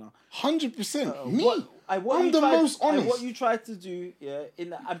one. No. 100%. Me. What I'm you the tried- most honest. What you tried to do,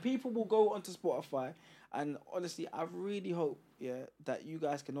 and people will go onto Spotify, and honestly, I really hope, that you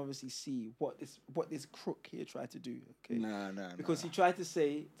guys can obviously see what this crook here tried to do. Okay. No. Because he tried to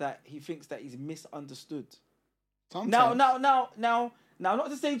say that he thinks that he's misunderstood. Sometimes. Now, not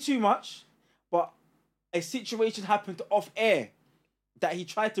to say too much, but a situation happened off air that he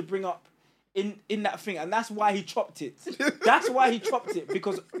tried to bring up in that thing, and that's why he chopped it. That's why he chopped it,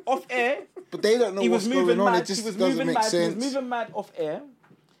 because off air But they don't know he what's was going moving on. mad. It just He was doesn't moving make mad. sense. He was moving mad off air.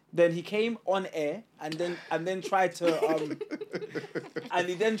 Then he came on air, and then tried to and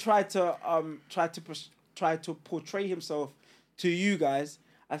he then tried to portray himself to you guys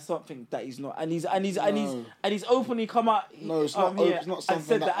as something that he's not, and he's openly come out. No, it's not. here It's not and something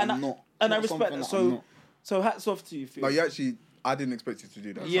said that and I'm not. and I It's not respect something that. that I'm not. So hats off to you, Phil. No, you actually, I didn't expect you to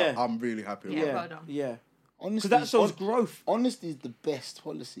do that. Yeah. So I'm really happy with Yeah. that. well done. Yeah, Honesty, because that shows growth. honesty is the best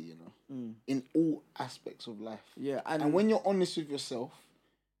policy, in all aspects of life. Yeah, And when you're honest with yourself,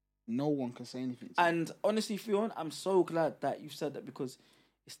 no one can say anything to you. And honestly, Fionn, I'm so glad that you said that, because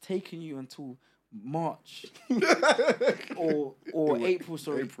it's taken you until March or April,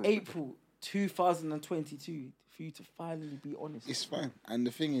 April 2022 for you to finally be honest. It's fine. And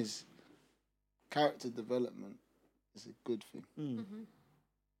the thing is, character development is a good thing. Mm-hmm.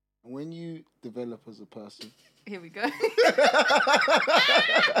 And when you develop as a person, Here we go.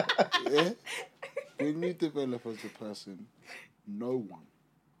 yeah, when you develop as a person, no one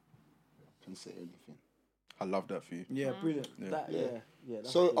can say anything. I love that for you. Yeah, brilliant. Yeah.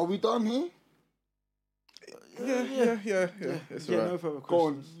 That's So good. are we done here? Yeah. It's Yeah, alright. no further Go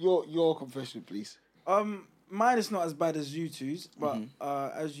on, questions. your confession, please. Mine is not as bad as you two's, but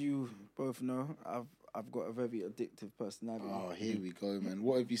Mm-hmm. as you both know, I've got a very addictive personality. Oh, here we go, man.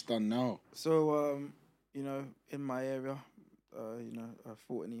 What have you done now? So in my area,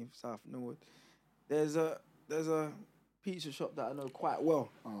 40 South Norwood, there's a pizza shop that I know quite well.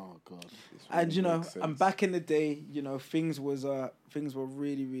 Oh God. And makes sense. and back in the day, things were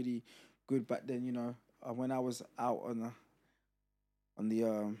really, really good back then. When I was out on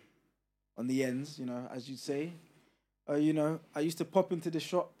the ends, as you'd say, I used to pop into the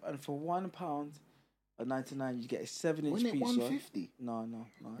shop, and for £1.99 you get a 7-inch Wasn't it pizza. 150? No, it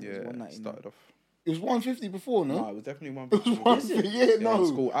Yeah, was £1.99. started off. It was 150 before, no? No, it was definitely one. It was 150. Yeah, Yeah, no. in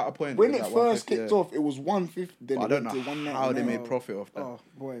school, at a point, When it it was first like 150, kicked yeah. off, it was 150. Then I it don't went to know 199. how they made profit off that. Oh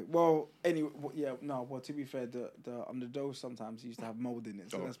boy. Well, anyway, well, to be fair, the the dough sometimes used to have mold in it,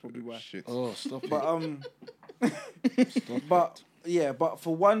 so that's probably why. Shit. Oh, stop But it. but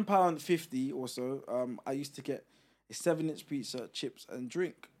for £1.50 or so, I used to get a 7-inch pizza, chips, and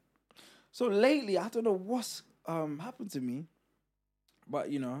drink. So lately, I don't know what's happened to me,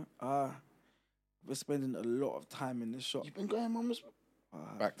 but we're spending a lot of time in this shop. You've been going almost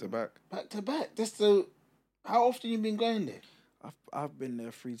Back to back. back to back. How often you been going there? I've been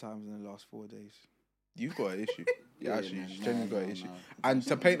there 3 times in the last 4 days. You've got an issue. Yeah, Actually, man, genuinely got an no, issue. no. And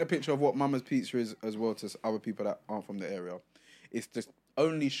to paint a picture of what Mama's Pizza is as well to other people that aren't from the area, it's the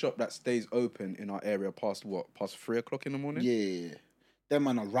only shop that stays open in our area past 3 o'clock in the morning? Yeah. Them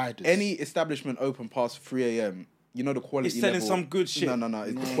man are riders. Any establishment open past 3 a.m., you know the quality It's selling level. some good shit. No.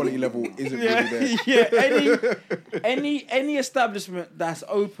 The quality level isn't really Yeah, there. yeah. Any establishment that's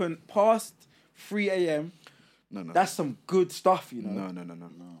open past 3 a.m. No. That's some good stuff, you know. No.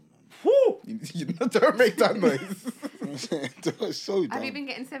 Woo! You don't make that noise. It's so dumb. Have you been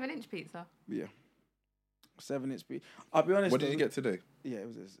getting 7-inch pizza? Yeah. 7-inch pizza. I'll be honest. What did though, you get today? Yeah, it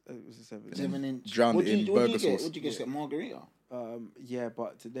was a 7-inch. 7-inch. Drowned What it did in you- what did burger you get? sauce. What did you get? Margarita. Yeah,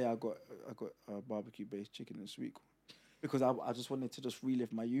 but today I got barbecue based chicken and sweet corn because I just wanted to just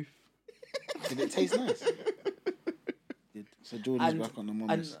relive my youth. Did it taste nice? Did. So Jordan's back on the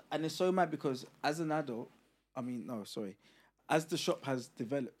mums. And it's so mad because as an adult, as the shop has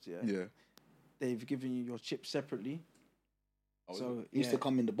developed, Yeah. they've given you your chips separately. So It used to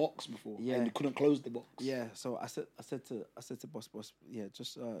come in the box before, Yeah. and you couldn't close the box. Yeah, so I said to boss, yeah,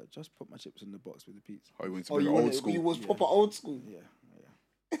 just put my chips in the box with the pizza. Oh, you went to Oh, bring you it old wanted, school. you was proper old school. Yeah.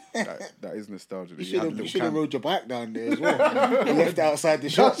 That is nostalgia. You You had a should little have can. rode your bike down there as well. You left it outside the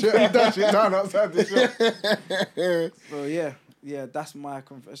shop. Dash it down outside the shop. So yeah, that's my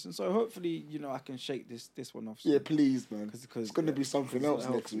confession. So hopefully, I can shake this one off. Yeah, please, man. 'Cause, It's gonna be something else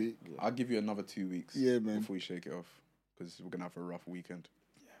it'll next help. week. Yeah. I'll give you another 2 weeks. Yeah, man. Before you shake it off, because we're gonna have a rough weekend.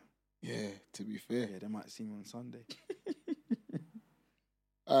 Yeah, to be fair. Yeah, they might see me on Sunday.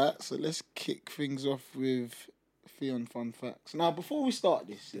 Alright, so let's kick things off with Theon fun facts. Now, before we start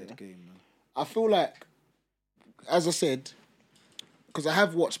this, Dead game, man. I feel like, as I said, because I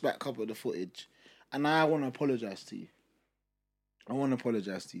have watched back a couple of the footage, and I want to apologise to you.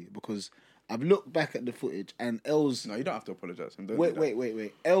 Because I've looked back at the footage, and Els... No, you don't have to apologise. And don't Wait. do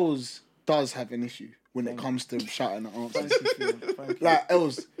that. Els does have an issue when it comes to shouting at answers. Thank you, Fiona. Thank you. Like,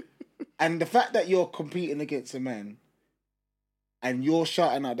 Els... And the fact that you're competing against a man and you're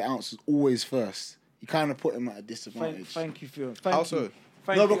shouting out the answers always first, you kind of put him at a disadvantage. Thank you, Fiona. How so?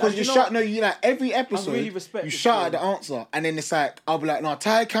 No, because you shout. No, you like every episode. really respect you this, shout at yeah. the answer, and then it's like I'll be like, "No,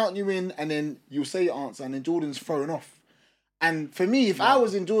 Ty, count you in," and then you'll say your answer, and then Jordan's thrown off. And for me, if I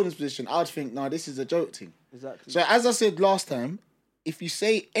was in Jordan's position, I'd think, "No, this is a joke thing." Exactly. So as I said last time, if you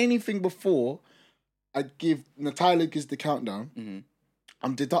say anything before, Tyler gives the countdown. Mm-hmm.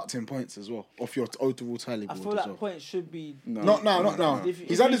 I'm deducting points as well off your overall tally I board feel as that well. point should be Not now. If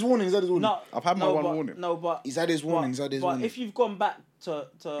He's had his warning. no. I've had my one but, warning. No, but He's had his warning. But if you've gone back to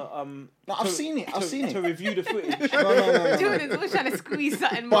No, I've seen it. to review the footage. No. Jordan's always trying to squeeze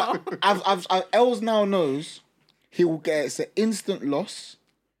something more. But I've Els now knows he will get it's an instant loss,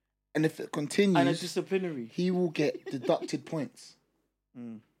 and if it continues, And a disciplinary. he will get deducted points.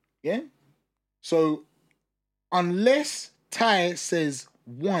 Mm. Yeah. So unless Ty says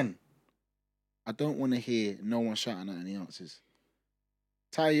 1, I don't want to hear no one shouting out any answers.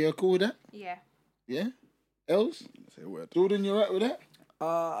 Ty, you cool with that? Yeah. Yeah. Els? Say a word. Jordan, you right with that?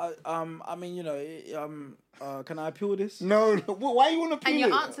 I mean, can I appeal this? No. Why you want to And appeal your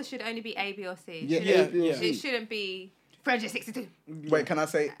it? answer should only be A, B, or C. Yeah, Yeah, A, B, or yeah. C. It shouldn't be 362. Wait, can I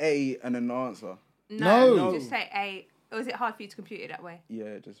say A and then the answer? No. Just say A. Or is it hard for you to compute it that way?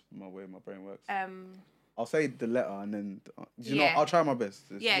 Yeah, just my way my brain works. Um. I'll say the letter and then you Yeah. know I'll try my best.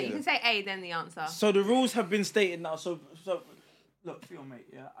 Yeah, you can say A, then the answer. So the rules have been stated now. So look, Phil, mate.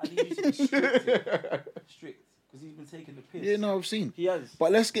 Yeah, I need you to be strict. Because he's been taking the piss. Yeah, no, I've seen. He has.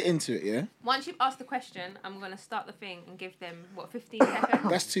 But let's get into it, yeah? Once you've asked the question, I'm going to start the thing and give them, 15 seconds?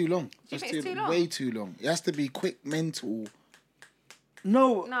 That's too long. you That's think it's too long? Way too long. It has to be quick, mental.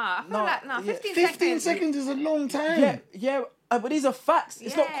 No. Nah, I feel like, 15 15 seconds. seconds is a long time. Yeah. But these are facts.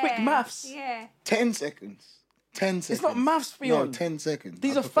 It's not quick maths. Yeah. 10 seconds. 10 seconds. It's not maths, No, Fiona. 10 seconds.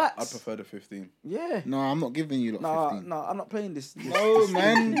 These are I facts. prefer the 15. Yeah. No, I'm not giving you No, 15. no, I'm not playing this. No, this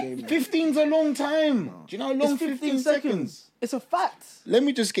man. game, 15's a long time. Do you know how long It's 15 seconds? It's a fact. Let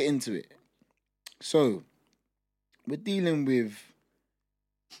me just get into it. So, we're dealing with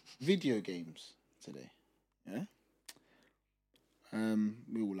video games today. Yeah?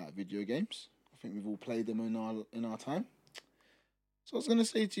 We all like video games. I think we've all played them in our time. So I was gonna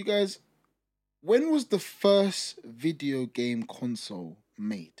say to you guys, when was the first video game console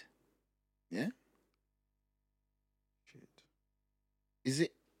made? Yeah? Shit. Is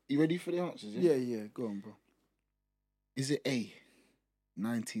it you ready for the answers? Yeah. Go on, bro. Is it A,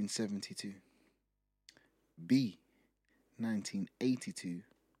 1972, B, 1982,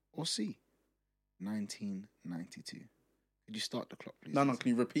 or C, 1992? Could you start the clock, please? No, can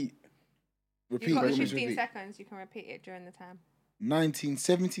you repeat? You've Repeat. got what was 15 repeat? seconds. You can repeat it during the time.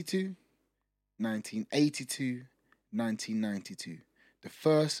 1972, 1982, 1992. The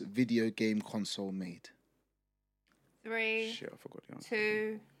first video game console made. 3, Shit, I forgot the answer.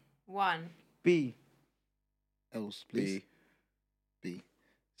 2, 1. B. Else, please. B. B.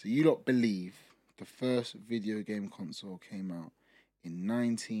 So you lot believe the first video game console came out in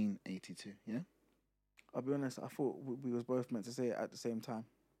 1982, yeah? I'll be honest. I thought we was both meant to say it at the same time.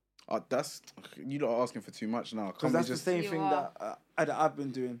 That's you lot are asking for too much now. Because Can't we that's just the same You thing are. that I've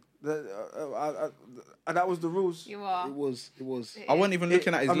been doing. That was the rules. You are. It was. I wasn't even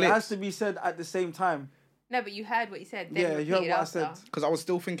looking at his It has lips to be said at the same time. No, but you heard what you said. Then Yeah, you heard repeat it what I after. said. because I was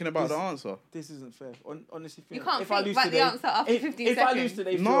still thinking about the This- answer. This isn't fair. Honestly, You Fiona, can't if I think lose about today, the answer after 15 if I lose seconds.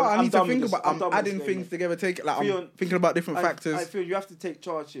 today, No, Fiona, I I'm need to done think with this. about. I'm done with adding this things game, together. Take it like I'm Fiona, thinking about different I factors. feel you have to take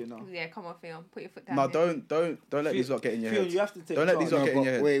charge here now. Yeah, come on, Fiona. Put your foot down. No, here. don't let these lot get in your Fiona, head. you have to take Don't let these charge. lot get in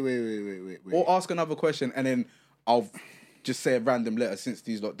your head. Wait. Or ask another question and then I'll just say a random letter since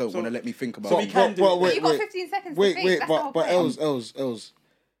these lot don't So- want to let me think about so we it. can do it. But you got 15 seconds to think. That's the whole but point. Els,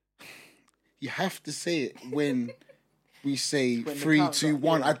 you have to say it when we say When the 3, count's 2, up,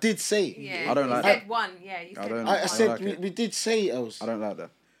 1. yeah. I did say it. Yeah, I don't you like said that. 1. Yeah, you said don't 1. like I I said like it. we did say it, Els. I don't like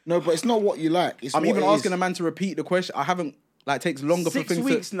that. No, but it's not what you like. It's I'm what even it asking is. a man to repeat the question. I haven't like it takes longer for 6 things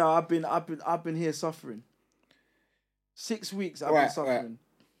weeks to. now. I've been here suffering. 6 weeks I've been Right, suffering.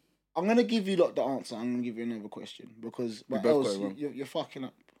 I'm gonna give you the answer. I'm gonna give you another question because We but both Els, got it wrong. you're fucking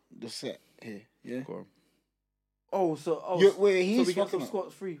up the set here. Yeah. Go on. Wait, he's so we get fucking some up.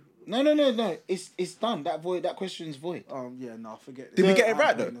 scot free. No. It's done. That question's void. Yeah, no, forget it. Did we get it I right,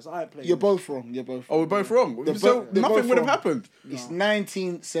 ain't though? playing this. I ain't playing You're this. both wrong. You're both. Oh, we're both wrong. They're So both- they're nothing both would have wrong. happened. It's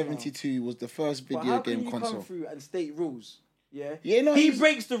 1972 was the first But video how can game you console. come through and state rules? Yeah. Yeah, no, He he's-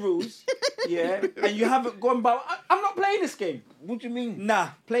 breaks the rules. Yeah, and you haven't gone by. I'm not playing this game. What do you mean? Nah,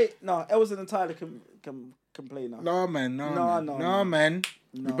 play. No, Elsa and Tyler can play now. No, man. No, No, no. man.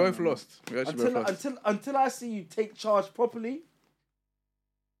 We both lost. We actually both lost. Until I see you take charge properly.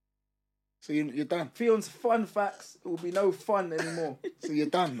 So you're done. Fion's fun facts. It will be no fun anymore. So you're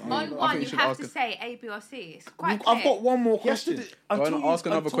done. On I one, think you you should have ask to us- say A, B, or C. It's quite I've clear. got one more He has to question. do- Go on, until ask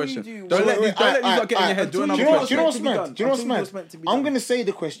another until question. you do Don't let what- these lot get in your head. Do until another Do you know question. what's to be mad? done. Do you know what's Until mad? it's meant to be I'm done. gonna say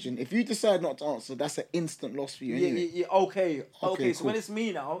the question. If you decide not to answer, that's an instant loss for you anyway. Yeah, okay. Okay, So cool. when it's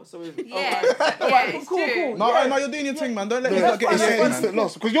me now, so it's, Yeah, alright, it's cool, true. cool. No, yeah. no, you're doing your thing, man. Don't let No, these lot get in that's your an head, instant man.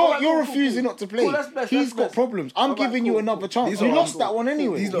 loss because Alright, you're cool, refusing cool. not to play. Cool, that's blessed, He's that's got blessed. problems. I'm Alright, giving you cool, another cool. chance. These You lot lost are- that one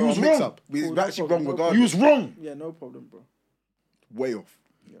anyway. These You lot was are mix wrong. up. We're Cool, no actually problem, wrong no You regardless. was wrong. Yeah, no problem, bro. Way off.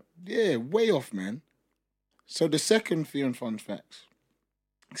 Yeah, way off, man. So the second fear and fun facts,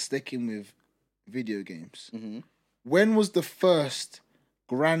 sticking with video games. When was the first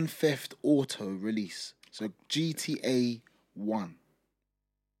Grand Theft Auto release? So GTA 1.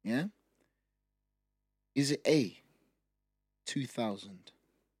 Yeah? Is it A, 2000?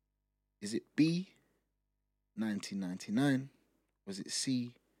 Is it B, 1999? Was it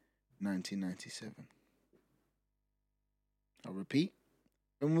C, 1997? I'll repeat.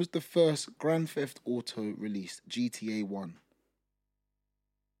 When was the first Grand Theft Auto released? GTA 1.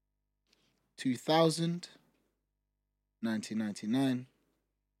 2000, 1999,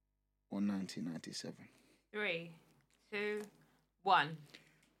 or 1997? 3, 2, 1.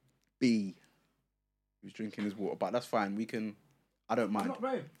 B. He was drinking his water, but that's fine. We can. I don't I'm mind. not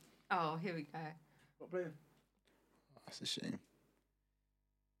playing. Oh, here we go. Not playing. That's a shame.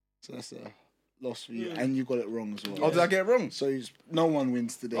 So that's a loss for you, and you got it wrong as well. Oh, did I get it wrong? So no one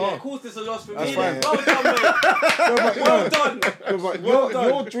wins today. Yeah, of course, it's a loss for That's me. fine. Then. Well done, mate. Well done. But Well done.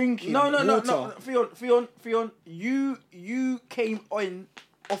 you're drinking No, water. Fion, you came on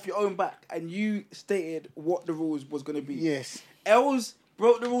off your own back and you stated what the rules was going to be. Yes. Els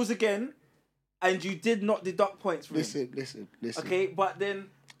broke the rules again, and you did not deduct points from him. Listen. Okay, but then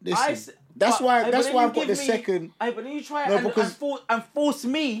Listen. I s- That's but- why. but That's then why you I've got give the me- second. But then you try No, and because- force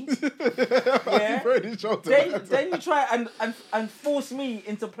me. Yeah. Then you try and force me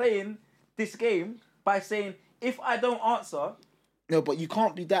into playing this game by saying if I don't answer, No, but you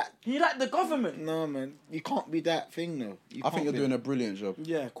can't be that. you like the government. No, man, you can't be that thing though. I think you're doing a brilliant job. I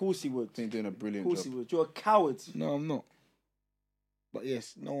Yeah, of course he would. think you're doing a Of brilliant course he job. would. You're a coward. No, I'm not. But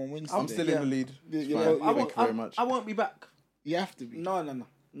yes, no one wins. I'm today. still in the lead. It's Yeah, fine. yeah, I Thank you very much. I won't be back. You have to be. No.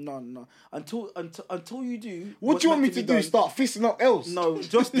 Until you do. What what's do you want me meant to be do? done. Start fisting up else? No,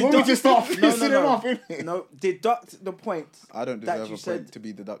 just You want me deduct. to start No, fisting them up, innit? No, deduct the point I don't that deserve you a said point to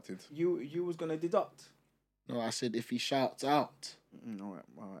be deducted. you was gonna deduct. No, I said if he shouts out. All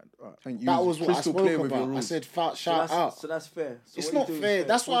right. Thank you. That was what I crystal spoke clear with your about. I rules. said So shout that's, out. so that's fair. So It's what you're not doing is fair.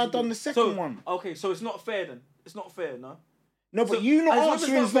 That's So why what I you're done doing- the second so, one. Okay, so it's not fair then. It's not fair, no. No, but So, you not as if it's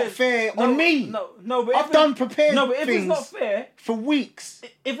answering is not fair no, on me. No, but I've if done prepared No, but if things it's not fair, for weeks.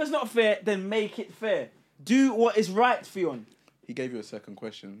 if it's not fair, then make it fair. Do what is right, Fionn. He gave you a second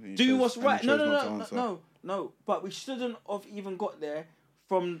question. and you Do chose- what's and you right. No, chose no, not to no, no, answer. no. But we shouldn't have even got there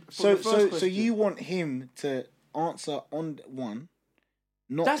from So, the first so question. you want him to answer on one,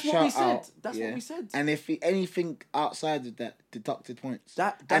 not That's what shout we said. out, That's what we said. And if anything outside of that, deducted points.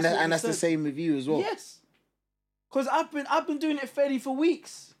 That's and what we that's the said. same with you as well. Yes. Because I've been doing it fairly for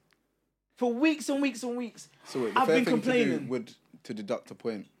weeks. For weeks and weeks and weeks. So wait, the I've fair been thing complaining. to do would to deduct a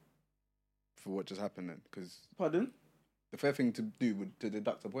point for what just happened then, because Pardon? the fair thing to do would to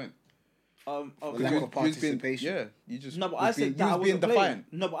deduct a point. Lack Okay. of You was being- participation. yeah, you just No, but was I said being, that you I was being wasn't playing.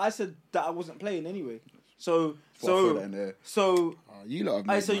 defiant. No, but I said that I wasn't playing anyway. So Well, I throw that in there. so Oh, you lot have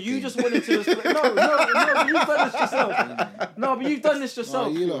Aye, made so my you game. just wanted to no, but you've done this yourself. No, but you've done this Oh,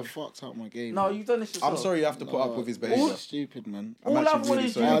 yourself. you lot fucked up my game. No, man. you've done this yourself. I'm sorry you have to put up with his behaviour. Stupid, man. I'm All actually I've really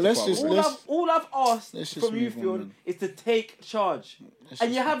wanted sorry you- you have to let's put up just- with it. All I've asked let's just from you, move on, Fionn, man. is to take charge, Let's and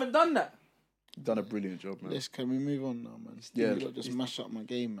you just- haven't done that. You've done a brilliant job, man. Can we move on now, man? Yeah. You lot just mash up my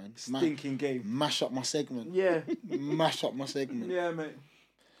game, man. Stinking game. Mash up my segment. Yeah, Mash up my segment. yeah, mate.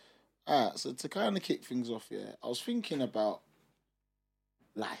 Alright, so to kind of kick things off, yeah, I was thinking about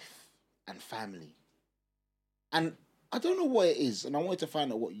life and family. And I don't know what it is, and I wanted to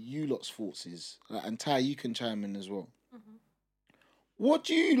find out what you lot's thoughts is. And Ty, you can chime in as well. What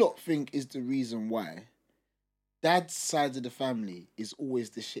do you lot think is the reason why dad's side of the family is always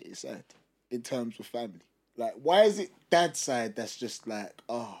the shitty side in terms of family? Like, why is it dad's side that's just like,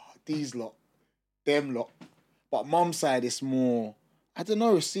 oh, these lot, them lot, but mum's side is more, I don't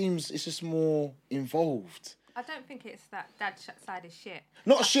know, it's just more involved. I don't think it's that dad side is shit.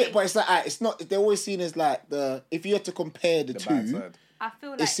 Not I shit, think- but it's like, it's not, they're always seen as like if you had to compare the The two, bad side. I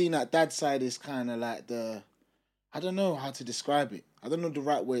feel like it's seen that dad's side is kind of like I don't know how to describe it. I don't know the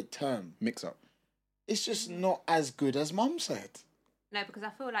right word term. Mix up. It's just not as good as mum's side. no, because I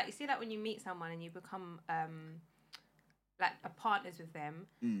feel like you see that when you meet someone and you become like a partners with them,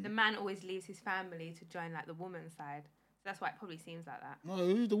 the man always leaves his family to join like the woman's side. So that's why it probably seems like that.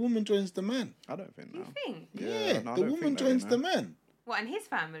 No, the woman joins the man. I don't think Do no. you think? Yeah, no, I the don't woman think that, joins you the know. man. What, and his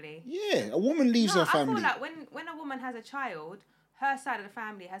family? Yeah, a woman leaves No, her family. I feel like when a woman has a child, her side of the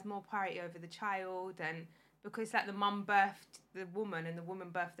family has more priority over the child, and because like the mum birthed the woman and the woman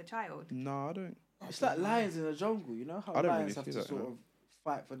birthed the child. No, I don't. It's like lions in the jungle. You know how I don't lions really have see to that, sort no. of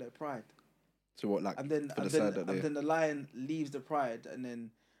fight for their pride, So what, like, and then for the and side then, that and they... then the lion leaves the pride, and then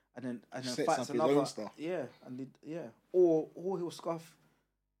Sets fights up his another. own stuff. Yeah, or he'll scuff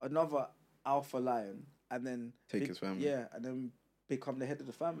another alpha lion, and then Take his family. Yeah, and then become the head of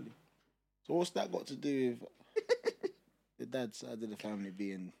the family. So what's that got to do with the dad's side of the family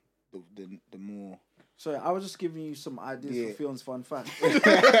being the more? Sorry, I was just giving you some ideas Yeah. for Fion's fun fact.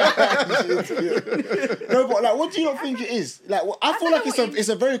 No, but like, what do you not think it is? Like, I feel don't like know what it's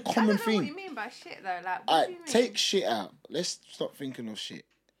a very I common don't know what you thing. mean by shit though. Like, what Alright, do you mean? take shit out. Let's stop thinking of shit.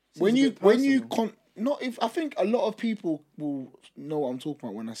 Seems When a you bit personal. not if I think a lot of people will know what I'm talking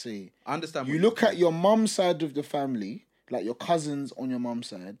about when I say it. I understand. You what look you're at your mum's side of the family, like your cousins on your mum's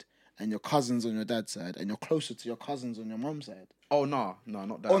side, and your cousins on your dad's side, and you're closer to your cousins on your mum's side. Oh, no,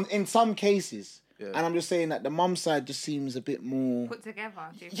 not that. In some cases, Yeah. and I'm just saying that the mum's side just seems a bit more. Put together.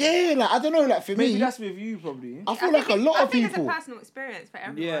 Do you think? Yeah, like I don't know, like for Maybe me, that's with you, probably. I feel like a lot I of think people. it's a personal experience for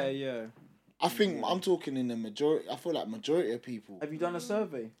everyone. Yeah, yeah. I think I'm talking in the majority. I feel like majority of people, Have you done a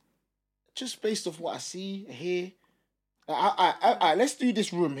survey? just based off what I see, hear. I let's do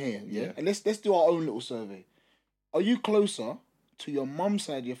this room here, Yeah. and let's do our own little survey. Are you closer to your mum's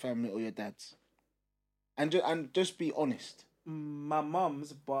side of your family or your dad's? And just be honest. My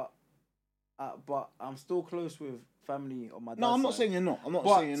mum's, but I'm still close with family on my dad's No, I'm not side. saying you're not. I'm not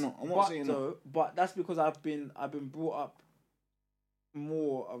But- saying you're not. I'm not but saying you're not. though, But that's because I've been brought up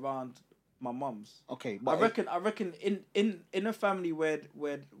more around my mum's. Okay, I but reckon in a family where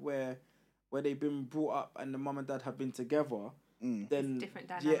they've been brought up and the mum and dad have been together, then different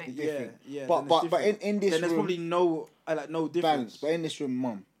yeah, dynamic. yeah, Different. yeah. But- then it's but different. in this then there's room- probably no difference. balance. But in this room,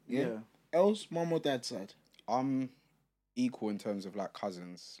 mum. Yeah. Yeah. Else, mum or dad's side. I'm equal in terms of like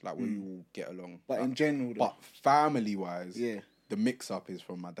cousins, like we all get along. But Like, in general, though, but family wise, yeah. the mix up is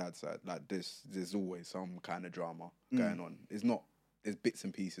from my dad's side. Like there's always some kind of drama going on. There's bits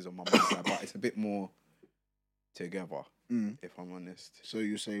and pieces on my mum's side, but it's a bit more together, if I'm honest. So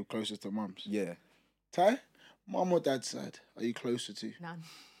you say closer to mum's. Yeah. Ty, mum or dad's side? Are you closer to? None.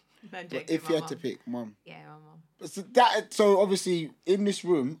 No But joking, if my you had to mum. pick, mum. Yeah, my mum. So obviously in this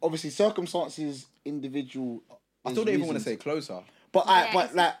room, obviously circumstances, individual. I is still don't even want to reasons. say closer. But Yeah, but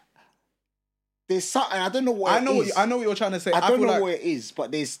it's- like, there's something I don't know what I know it what is. I know what you're trying to say. I don't feel know like, what it is,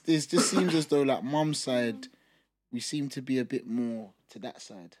 but there's just seems as though like mum's side, we seem to be a bit more to that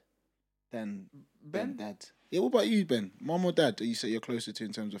side than Ben? dad. Yeah, what about you, Ben? Mum or dad? That you say you're closer to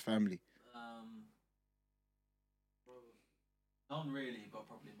in terms of family? None really, but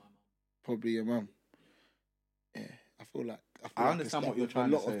probably my mum. Probably your mum. Yeah, I feel like I it's understand that what you're with trying a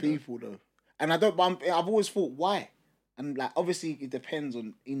to lot say, of though. people though, and I don't. But I've always thought why, and like obviously it depends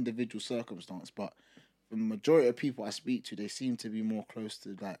on individual circumstance, but the majority of people I speak to, they seem to be more close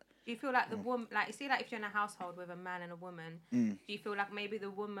to like. Do you feel like the woman, like you see, like if you're in a household with a man and a woman, do you feel like maybe the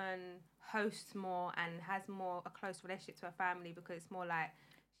woman hosts more and has more a close relationship to her family because it's more like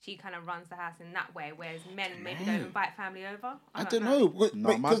she kind of runs the house in that way, whereas men maybe don't invite family over? I don't know.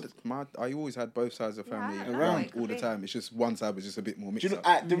 No, I always had both sides of Yeah, I family don't know. around It could all the be. time. It's just one side was just a bit more Do mixed you know,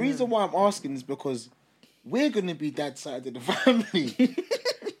 up. the reason why I'm asking is because we're gonna be dad side of the family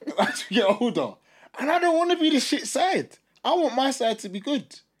as we get older, and I don't want to be the shit side. I want my side to be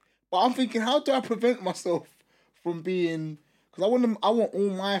good, but I'm thinking, how do I prevent myself from being? Because I want all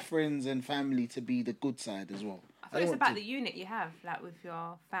my friends and family to be the good side as well. I feel it's about the unit you have, like with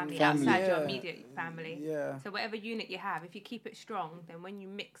your family, Family. outside your Yeah. immediate family. Yeah. So whatever unit you have, if you keep it strong, then when you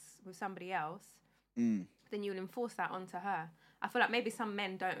mix with somebody else, Mm. then you'll enforce that onto her. I feel like maybe some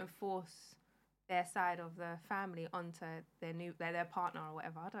men don't enforce their side of the family onto their partner or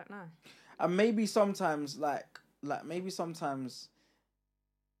whatever. I don't know. And maybe sometimes maybe sometimes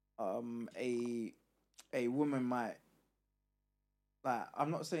a woman might, like,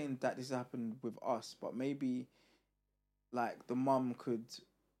 I'm not saying that this happened with us, but maybe like the mum could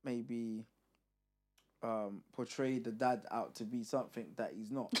maybe portray the dad out to be something that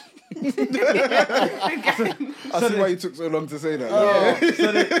he's not. I see why you took so long to say that.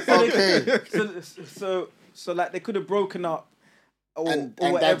 So like they could have broken up or, And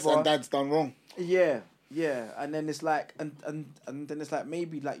or whatever. dad's done wrong. Yeah, and then it's like, and then it's like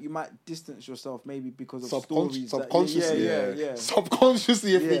maybe like you might distance yourself maybe because of stories. Subconsciously, Yeah.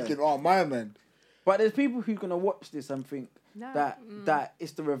 Subconsciously, you're Yeah. thinking, "Oh, my man." But there's people who's gonna watch this and think No. that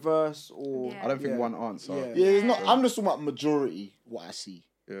it's the reverse, or Yeah. I don't think one answer. Yeah. Yeah, it's not. I'm just talking about majority. What I see.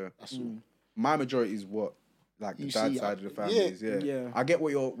 Yeah. That's all. My majority is what, like the You dad see, side of the family yeah. is. Yeah. Yeah. I get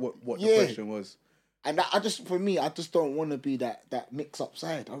what the Yeah. question was, And I just, for me, I just don't want to be that mix up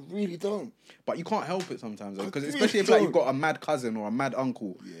side. I really don't. but you can't help it sometimes, because I especially if really like you've don't. got a mad cousin or a mad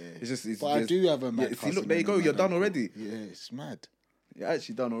uncle. Yeah. It's just. It's, But I there's- do have a mad see, cousin look, there you and go. a You're mad done uncle. already. Yeah, it's mad. You're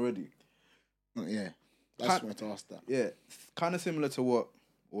actually done already. Yeah. I Can't- just wanted to ask that. Yeah, kind of similar to what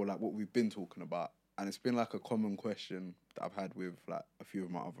we've been talking about, and it's been like a common question that I've had with like a few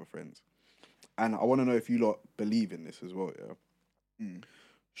of my other friends, and I want to know if you lot believe in this as well. Yeah.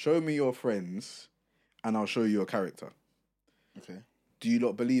 Show me your friends, and I'll show you your character. Okay. Do you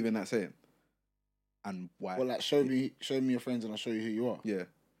lot believe in that saying? And why? Well, like, show me your friends, and I'll show you who you are. Yeah.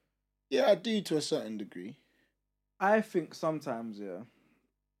 Yeah, I do to a certain degree. I think sometimes, yeah,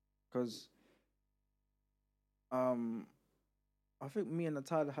 because I think me and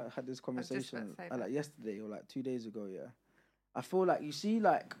Natalia had this just about conversation to say that. like yesterday or like 2 days ago. Yeah, I feel like you see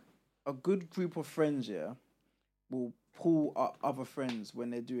like a good group of friends, yeah, will pull up other friends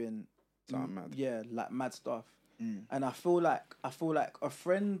when they're doing Something mad. yeah, like mad stuff. And I feel like a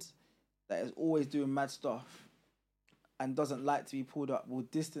friend that is always doing mad stuff and doesn't like to be pulled up will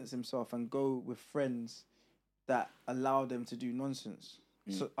distance himself and go with friends that allow them to do nonsense.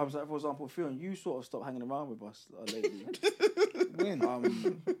 So I was like, for example, Fiona, you sort of stopped hanging around with us lately. When?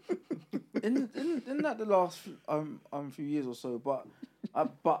 In like the last few years or so, but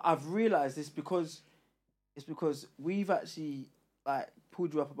I've realised it's because we've actually like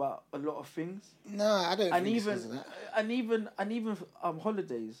pulled you up about a lot of things. Nah, I don't And think it's even 'cause of that. and even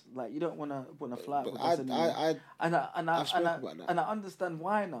holidays, like you don't wanna fly out But with us anymore. I've spoken about that. And I understand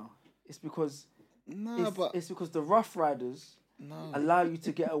why now. It's because No, but it's because the Rough Riders no, allow you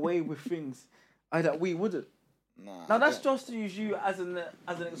to get away with things that we wouldn't. nah. Now that's I just to use you as an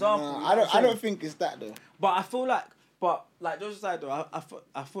example. don't- you know nah, what I'm I saying? don't think it's that though. But I feel like, just aside though,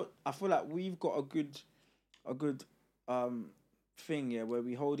 I feel like we've got a good thing, yeah, where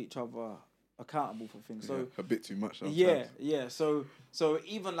we hold each other accountable for things. So a bit too much. Sometimes. yeah. So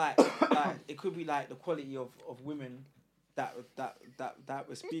even like it could be like the quality of women that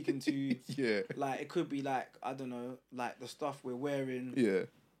we're speaking to. Yeah. Like it could be like, I don't know, like the stuff we're wearing. Yeah.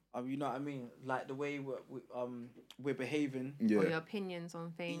 You know what I mean? Like the way we're behaving. Or Yeah. your opinions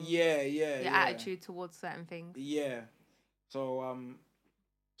on things. Yeah. Your attitude towards certain things. Yeah. So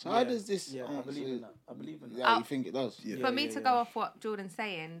So how does this? Yeah, I answer- believe in that. I believe in that. Yeah, you think it does? Yeah. For me to go off what Jordan's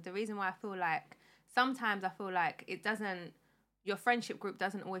saying, the reason why I feel like sometimes I feel like it doesn't, your friendship group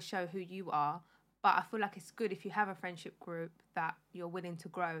doesn't always show who you are, But I feel like it's good if you have a friendship group that you're willing to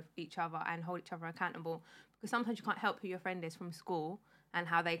grow with each other and hold each other accountable. Because sometimes you can't help who your friend is from school and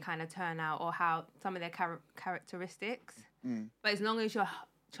how they kind of turn out or how some of their characteristics. But as long as you're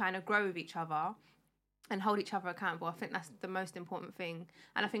trying to grow with each other and hold each other accountable, I think that's the most important thing.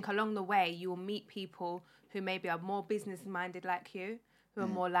 And I think along the way, you will meet people who maybe are more business-minded like you, who are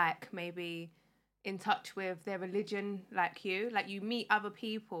more like maybe in touch with their religion like you. Like you meet other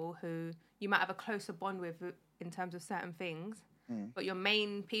people who you might have a closer bond with in terms of certain things, but your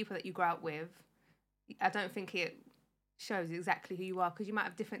main people that you grow up with, I don't think it shows exactly who you are because you might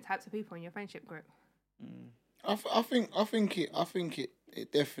have different types of people in your friendship group. I think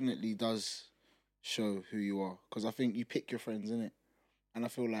it definitely does show who you are because I think you pick your friends, innit? And I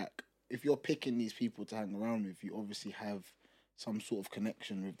feel like if you're picking these people to hang around with, you obviously have some sort of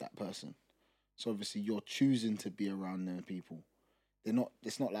connection with that person. So obviously you're choosing to be around them people.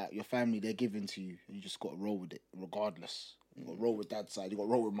 It's not like your family, they're given to you. You just got to roll with it regardless. You got to roll with dad's side, you got to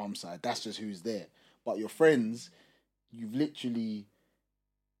roll with mum's side. That's just who's there. But your friends, you've literally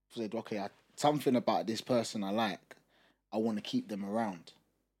said, okay, something about this person I like, I want to keep them around.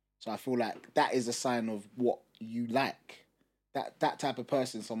 So I feel like that is a sign of what you like. That type of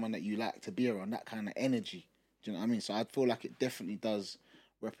person, someone that you like to be around, that kind of energy. Do you know what I mean? So I feel like it definitely does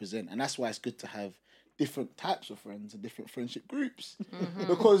represent. And that's why it's good to have different types of friends and different friendship groups.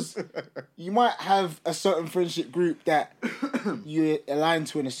 Because you might have a certain friendship group that you align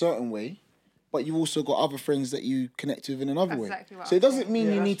to in a certain way, but you've also got other friends that you connect with in another way. So it doesn't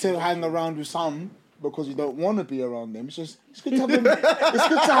mean you need to hang around with some because you don't want to be around them. It's just it's good to have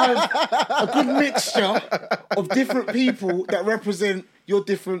a good mixture of different people that represent your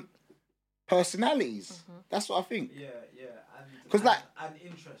different personalities. That's what I think. Yeah. And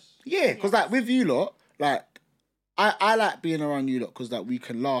interest. Yeah, because like with you lot, like I like being around you lot because like we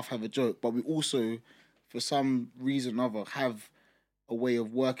can laugh, have a joke, but we also, for some reason or other, have a way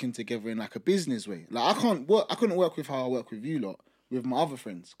of working together in like a business way. Like I couldn't work with how I work with you lot with my other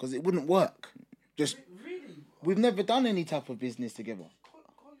friends because it wouldn't work. Just Really? we've never done any type of business together.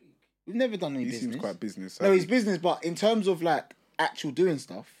 We've never done any He business. seems quite business. No, it's business, but in terms of like actual doing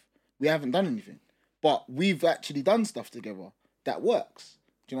stuff, we haven't done anything. But we've actually done stuff together that works.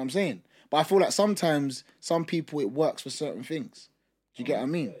 Do you know what I'm saying? But I feel like sometimes some people it works for certain things. Do you get what I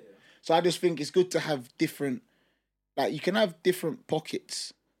mean? Yeah. So I just think it's good to have different, like you can have different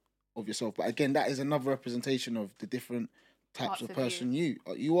pockets of yourself, but again, that is another representation of the different types of person you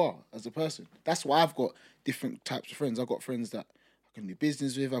are as a person. That's why I've got different types of friends. I've got friends that I can do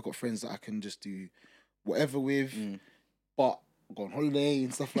business with. I've got friends that I can just do whatever with. But go on holiday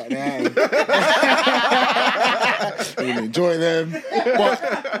and stuff like that. Really enjoy them.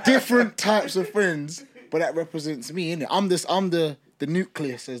 But different types of friends. But that represents me, innit? I'm the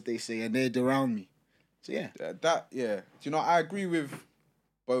nucleus, as they say, and they're around me. So yeah. Do you know, I agree with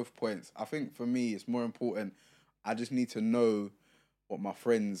both points. I think for me it's more important I just need to know what my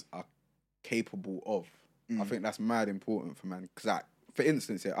friends are capable of. I think that's mad important for man. Because like, for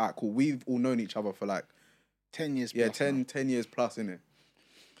instance, yeah, alright, cool. We've all known each other for like 10 years plus. plus. 10 years plus, innit?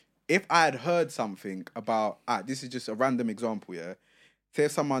 If I had heard something about, this is just a random example, yeah? Say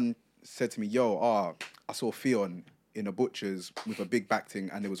if someone said to me, yo, I saw Theon in a butcher's with a big back thing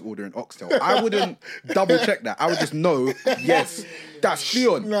and they was ordering oxtail. I wouldn't double check that. I would just know, yes, that's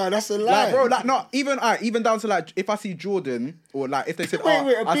Theon. No, that's a lie. Like, bro, like, not even down to like, if I see Jordan or like, if they said,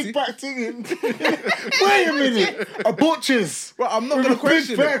 wait, a big back thing. Wait a minute, a butcher's. Well, I'm not gonna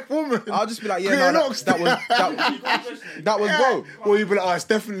question it. Woman. I'll just be like, yeah, no, that was bro. Well, you'd be like, it's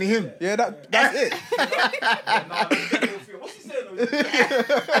definitely him. Yeah, that's it. What's he saying?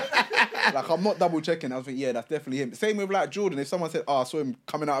 Like, I'm not double checking. I was like, yeah, that's definitely him. Same with like Jordan. If someone said, I saw him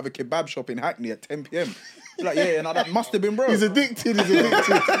coming out of a kebab shop in Hackney at 10 p.m. Like, yeah, no, that must have been bro. He's addicted.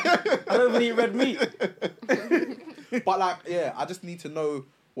 I don't even eat red meat. But like, yeah, I just need to know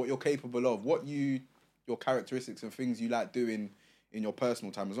what you're capable of, your characteristics and things you like doing in your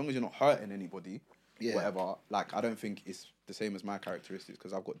personal time. As long as you're not hurting anybody, whatever. Like, I don't think it's the same as my characteristics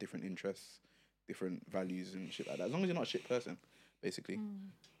because I've got different interests, different values and shit like that. As long as you're not a shit person, basically.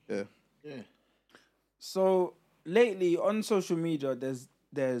 Yeah. So lately on social media,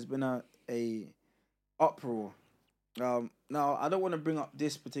 there's been a uproar. Now I don't want to bring up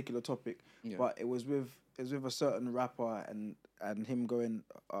this particular topic, but it was with a certain rapper and him going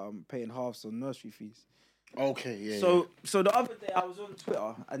paying halves on nursery fees. Okay, yeah. So the other day I was on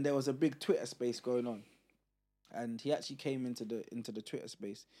Twitter and there was a big Twitter space going on, and he actually came into the Twitter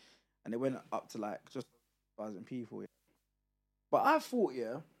space, and it went up to like just 1,000 people. But I thought,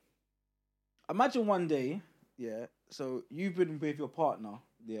 imagine one day, so you've been with your partner,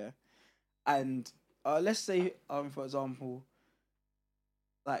 And let's say, for example,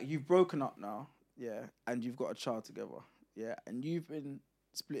 like you've broken up now, yeah, and you've got a child together, yeah, and you've been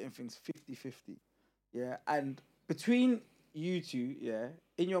splitting things 50-50, yeah, and between you two, yeah,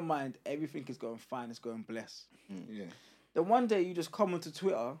 in your mind, everything is going fine, it's going blessed. Yeah. Then one day you just come onto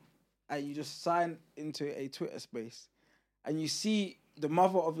Twitter and you just sign into a Twitter space and you see the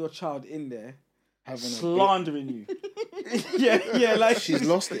mother of your child in there Having slandering you. yeah, like She's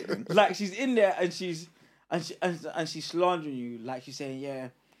lost it then. like she's in there and she's slandering you, like she's saying, yeah,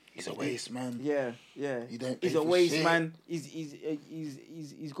 He's a waste man. yeah. You don't pay He's a for waste shit. man.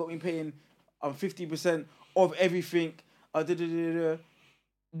 He's got me paying 50% of everything.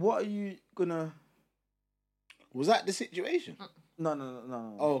 What are you gonna? Was that the situation?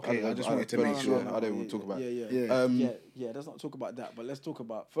 No. Oh, okay. I just wanted to make sure. I don't want to talk about it. Yeah. Yeah. Let's not talk about that. But let's talk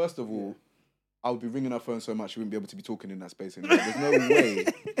about. First of all, I would be ringing her phone so much she wouldn't be able to be talking in that space anymore. There's no way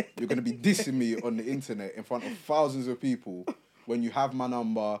you're going to be dissing me on the internet in front of thousands of people when you have my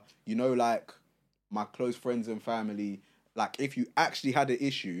number, you know, like, my close friends and family. Like, if you actually had an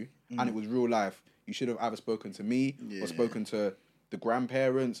issue and it was real life, you should have either spoken to me or spoken to the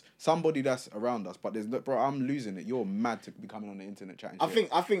grandparents, somebody that's around us. But there's no, bro, I'm losing it. You're mad to be coming on the internet chatting shit.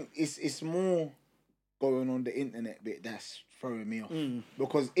 I think it's more going on the internet bit that's throwing me off.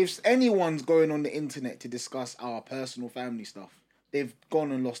 Because if anyone's going on the internet to discuss our personal family stuff, they've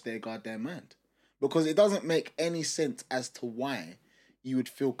gone and lost their goddamn mind. Because it doesn't make any sense as to why you would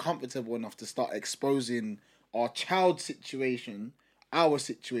feel comfortable enough to start exposing our child's situation, our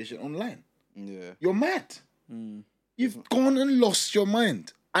situation online. Yeah. You're mad. You've gone and lost your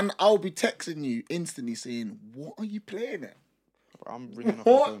mind. And I'll be texting you instantly saying, what are you playing at? I'm ringing off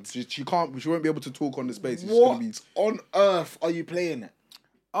What? her phone. She won't be able to talk on the space. It's What just on earth are you playing at?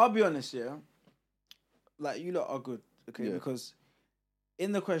 I'll be honest, yeah. Like, you lot are good, okay? Yeah. Because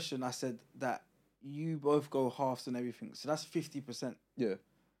in the question, I said that you both go halves and everything. So that's 50%. Yeah.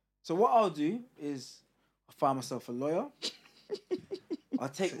 So what I'll do is I'll find myself a lawyer. I'll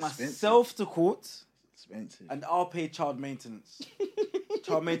take expensive. myself to court Expensive. and I'll pay child maintenance.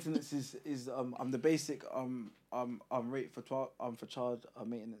 Child maintenance is the basic rate for child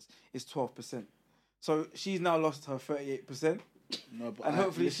maintenance is 12%. So she's now lost her 38%. No, but And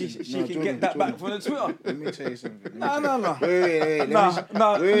hopefully she Jordan, can get that back from the Twitter. Let me tell you something. No. Wait.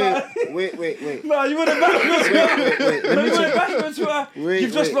 Wait. No, you wouldn't back me on Twitter. Wait. No, you wouldn't back me on Twitter. Wait,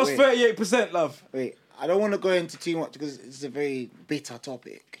 You've just wait, lost 38%, love. Wait. I don't want to go into too much because it's a very bitter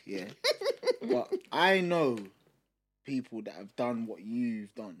topic, yeah? But I know people that have done what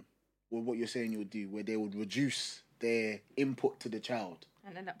you've done, or what you're saying you'll do, where they would reduce their input to the child.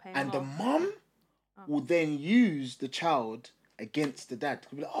 And end up paying And the more. mum will then use the child against the dad.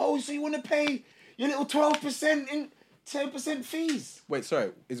 They'll be like, oh, so you want to pay your little 12% in 10% fees? Wait,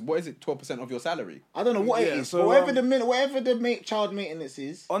 sorry. What is it? 12% of your salary? I don't know what it Yeah, is. so, But whatever the child maintenance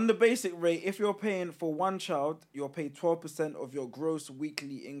is. On the basic rate, if you're paying for one child, you'll pay 12% of your gross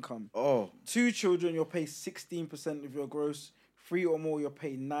weekly income. Oh, 2 children, you'll pay 16% of your gross. 3 or more, you'll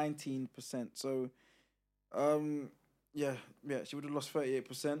pay 19%. So, yeah, she would have lost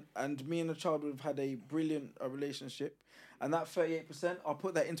 38%. And me and the child would have had a brilliant relationship. And that 38%, I'll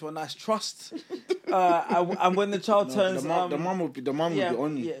put that into a nice trust. And when the child turns, the mum would be on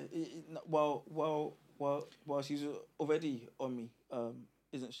you. Yeah, well, she's already on me,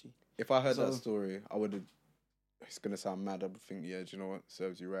 isn't she? if I heard that So- story, I would have. It's gonna sound mad. I would think, yeah, do you know what?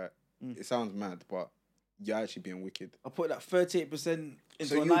 Serves you right. It sounds mad, but you're actually being wicked. I put that 38%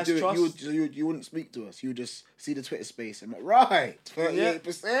 into So a nice trust. you wouldn't speak to us. You would just see the Twitter space and be like, right,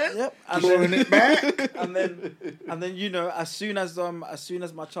 38%. Yep. And Throwing it back. and then you know, as soon as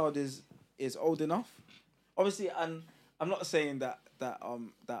my child is old enough, obviously, and I'm not saying that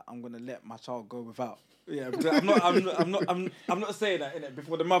I'm gonna let my child go without. Yeah, because I'm not saying that innit,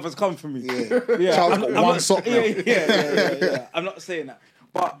 before the mothers come for me. Yeah. Child's got one sock now. Yeah. I'm not saying that,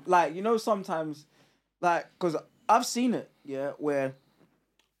 but like, you know, sometimes, like, because I've seen it, yeah, where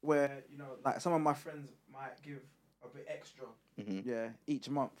you know, like, some of my friends might give a bit extra, yeah, each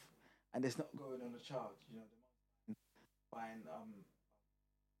month, and it's not going on the child. You know, the mum buying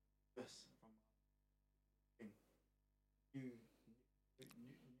dress from new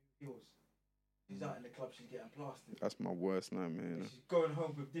heels. She's out in the club, she's getting plastered. That's my worst nightmare. You know? She's going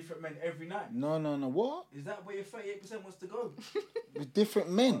home with different men every night. No. What? Is that where your 38% wants to go? With different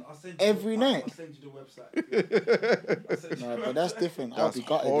men I'll send you every night. I'll send you the website. I'll send you No, the but that's website. different. I'll That's be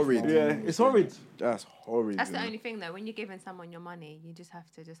gutted. horrid. Yeah, it's horrid. That's horrid. That's you the know? only thing though. When you're giving someone your money, you just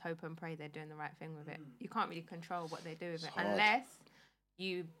have to just hope and pray they're doing the right thing with it. You can't really control what they do with it hard. unless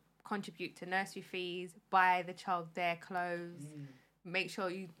you contribute to nursery fees, buy the child their clothes, make sure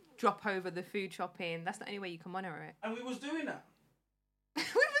you drop over the food shopping. That's the only way you can monitor it. And we was doing that. We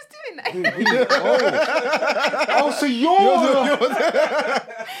was doing that. Oh, so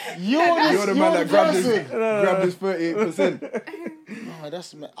you're the man that grabbed person. his 38%. Oh,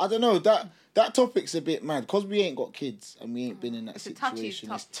 that's I don't know, that topic's a bit mad because we ain't got kids and we ain't been in that It's a touchy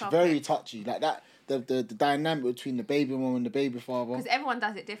situation. It's topic. very touchy, like that. The dynamic between the baby mom and the baby father. Because everyone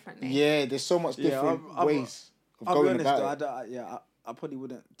does it differently. Yeah, there's so much different ways of I'll be going honest about though, it. I probably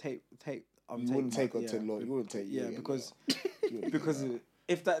wouldn't take. You wouldn't take it to law. You wouldn't take. Yeah, because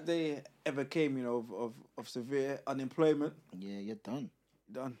if that day ever came, you know, of severe unemployment, yeah, you're done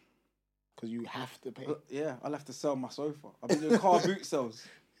done. because you have to pay. Yeah, I'll have to sell my sofa. I've been doing car boot sales.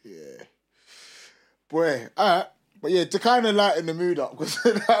 Yeah, boy. Alright, but yeah, to kind of lighten the mood up because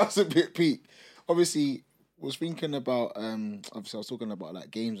that was a bit peak. Obviously, was thinking about obviously I was talking about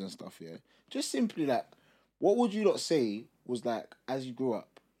like games and stuff. Yeah, just simply like, what would you not say was like as you grew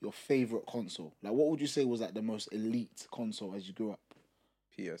up your favorite console? Like, what would you say was like the most elite console as you grew up?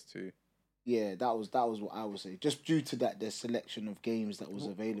 PS2. Yeah, that was what I would say. Just due to that, the selection of games that was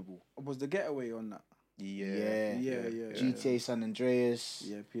available. Was the Getaway on that? Yeah. Yeah. GTA San Andreas.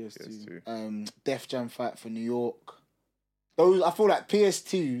 Yeah, PS2. PS2. Def Jam Fight for New York. Those I feel like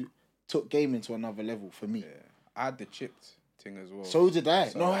PS2 took gaming to another level for me. Yeah. I had the chipped thing as well. So did I.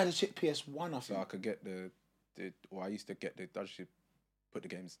 So No, I had a chip PS1. I So think. I could get I used to get I just put the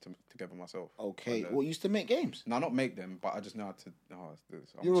games together myself. Okay, And, what used to make games? No, not make them, but I just know how to. I'm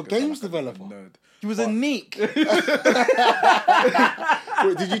You're just a gonna games sound like developer? nerd. He was a neek.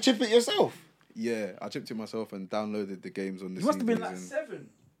 Wait, did you chip it yourself? Yeah, I chipped it myself and downloaded the games on the. You must have been CDs like and-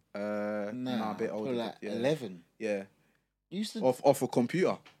 7. Nah, a bit older. Like yeah. 11. Yeah, You used to off a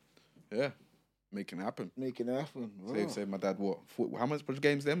computer. Yeah, making it happen. make it happen. Save my dad what? 40, how much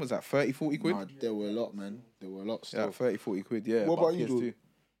games then? Was that 30, 40 quid? Nah, there were a lot, man. There were a lot Yeah, still. 30, 40 quid. Yeah. What but about you, PS2. dude?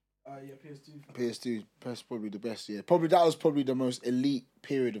 Yeah, PS2. PS2, that's probably the best. Yeah, probably that was probably the most elite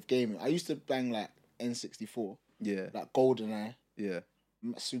period of gaming. I used to bang like N64, Yeah, like GoldenEye, yeah.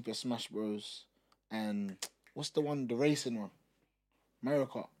 Super Smash Bros, and what's the one, the racing one, Mario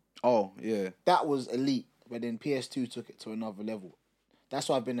Kart. Oh yeah. That was elite, but then PS2 took it to another level. That's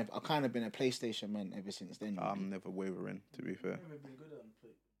why I've kind of been a PlayStation man ever since then. I'm never wavering, to be fair.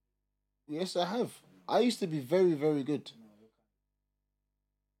 Yes, I have. I used to be very, very good.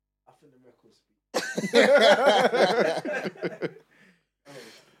 I think the records.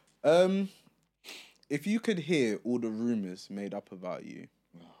 If you could hear all the rumors made up about you,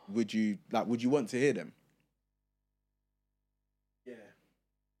 would you want to hear them? Yeah.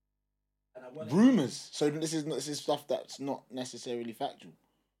 Rumors. So this is stuff that's not necessarily factual.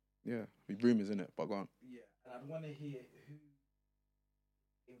 Yeah, rumors in it, but go on. Yeah, and I'd want to hear who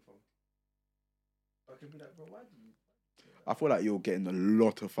came from. I could be like, bro, why do you? I feel like you're getting a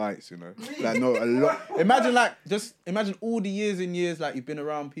lot of fights, you know. Like no, a lot. Imagine all the years and years like you've been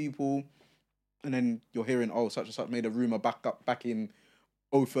around people, and then you're hearing such and such made a rumor back in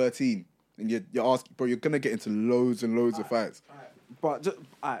 2013, and you're asking, bro, you're gonna get into loads and loads of fights. But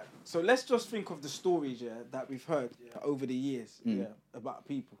alright, so let's just think of the stories, that we've heard over the years, about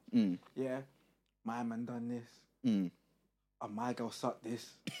people. Mm. Yeah, my man done this, Mm. and my girl sucked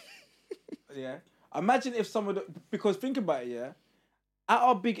this. Yeah, imagine if because think about it, at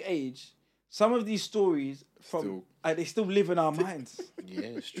our big age, some of these stories they still live in our minds. Yeah,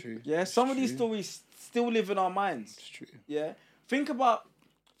 it's true. Yeah, some of these stories still live in our minds. It's true. Yeah, think about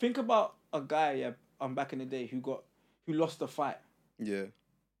a guy back in the day who lost a fight. Yeah,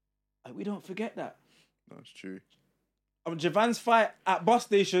 Like, we don't forget that. that's true. Javan's fight at bus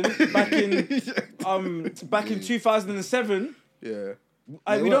station back in 2007. Yeah,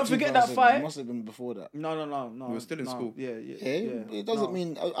 We don't forget that It fight. must have been before that. No. We were still in school. Yeah. It doesn't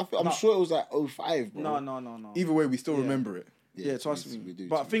mean. I'm No. sure it was like 05, bro. No. Either way, we still Yeah. remember it. Yeah, trust me. we do.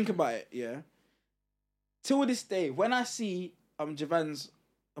 But think about it, till this day, when I see Javan's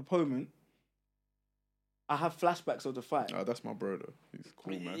opponent, I have flashbacks of the fight. Oh, that's my brother. He's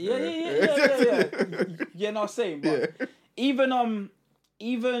cool, man. Yeah. Yeah, no, same. But even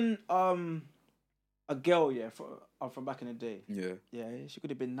a girl, from back in the day, Yeah. she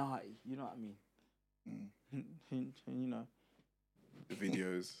could have been naughty. You know what I mean? You know, The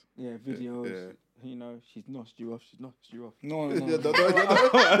videos. yeah, videos. Yeah. You know, she's noshed you off. No.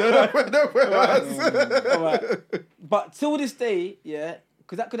 Alright. But till this day,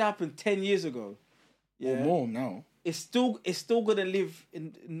 because that could happen 10 years ago. Or more now. It's still gonna live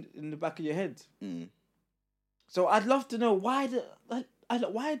in the back of your head. Mm. So I'd love to know why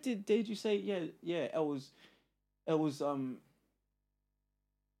did you say El was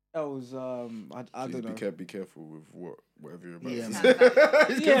That was I Please don't know. be careful with whatever you're about Yeah, to man.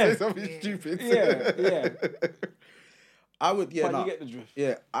 say. He's gonna Yeah. say something Yeah. stupid. Yeah. I would, yeah, But nah, you get the drift.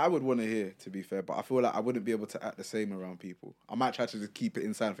 yeah, I would want to hear, to be fair, but I feel like I wouldn't be able to act the same around people. I might try to just keep it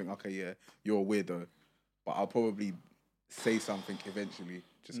inside and think, okay, yeah, you're a weirdo, but I'll probably say something eventually.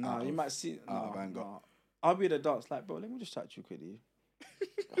 Just Nah, out you of- might see. out of Nah, anger. nah. I'll be at the dance like, bro. Let me just chat to you quickly.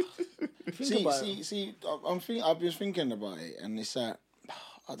 Think about it. See. I've been thinking about it, and it's like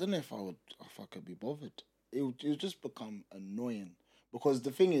I don't know if I could be bothered. It'll just become annoying because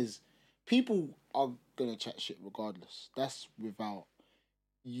the thing is, people are gonna chat shit regardless. That's without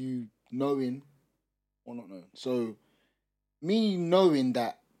you knowing or not knowing. So, me knowing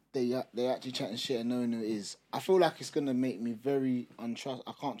that they're actually chatting shit and knowing who it is, I feel like it's gonna make me very untrust.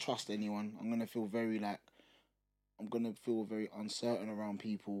 I can't trust anyone. I'm gonna feel very uncertain around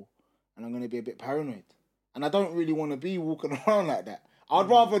people, and I'm gonna be a bit paranoid. And I don't really want to be walking around like that. I'd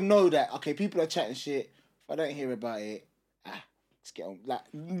rather know that okay, people are chatting shit. If I don't hear about it, let's get on. Like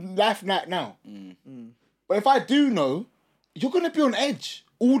life night now. But if I do know, you're gonna be on edge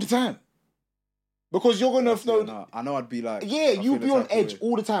all the time because you're gonna know. Yeah, nah, I know I'd be like... Yeah, I you'll feel be the on type of edge way.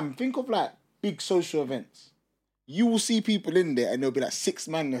 all the time. Think of like big social events. You will see people in there and there'll be like 6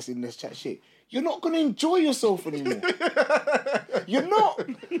 men that's in this chat shit. You're not gonna enjoy yourself anymore. You're not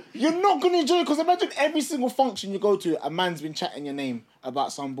gonna enjoy it because imagine every single function you go to, a man's been chatting your name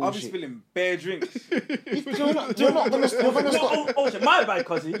about some I'll be bullshit. spilling bare drinks. You're not gonna stop. Oh, my bad,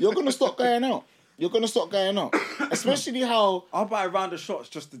 cousin. You're gonna stop going out. You're gonna stop going out, especially how. I'll buy a round of shots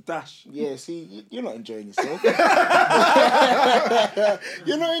just to dash. Yeah, see, you're not enjoying yourself.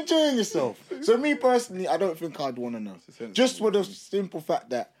 You're not enjoying yourself. So me personally, I don't think I'd want to know. Just for the simple fact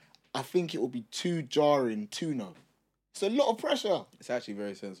that I think it will be too jarring to know. It's a lot of pressure. It's actually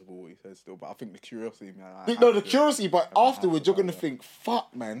very sensible what he said still, but I think the curiosity, man... No, the curiosity, but afterwards you're gonna think,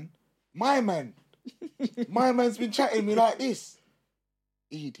 fuck, man, my man's been chatting me like this.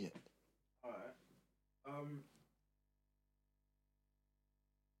 Idiot. Alright.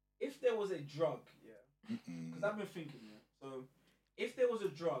 If there was a drug, yeah, because I've been thinking, yeah. So, if there was a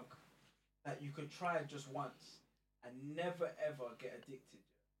drug that you could try just once and never ever get addicted,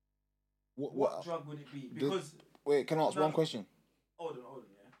 what drug would it be? Because Wait, can I ask one question? hold on,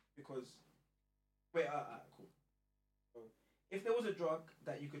 yeah. Because wait, cool. So, if there was a drug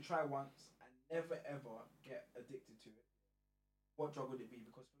that you could try once and never ever get addicted to it, what drug would it be?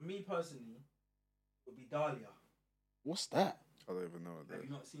 Because for me personally, it would be Dahlia. What's that? I don't even know what that Have is.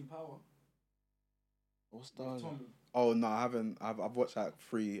 you not seen Power? What's Dahlia? Tommy. Oh, no, I haven't. I've watched like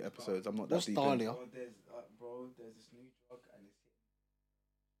 3 episodes. I'm not that What's deep in. Dahlia? There's this new drug and it's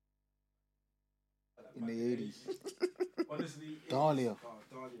In the 80s. Honestly, Dahlia.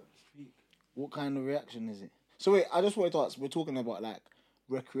 Dahlia. Speak. What kind of reaction is it? So wait, I just wanted to ask. We're talking about like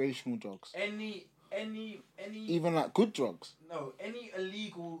recreational drugs, Any even like good drugs. no, any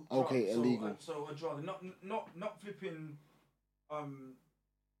illegal drug. Okay, illegal. So a drug, not flipping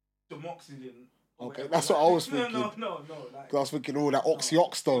Demoxylin. or Okay, whatever, that's what I was No, thinking. no. Like, 'Cause I was thinking all that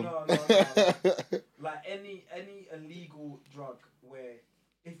oxyoxtone. No. Like any illegal drug where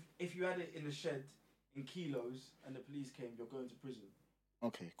if you had it in the shed in kilos and the police came, you're going to prison.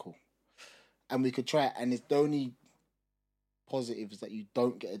 Okay, cool. And we could try it, and it's the only positive is that you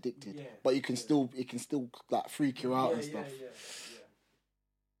don't get addicted, Yeah, but you can it can still like freak you out and Yeah. stuff.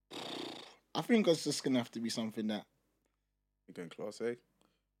 I think it's just gonna have to be something that. You're going Class A?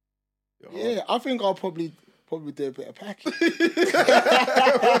 You're Yeah, I think I'll probably do a bit of packing.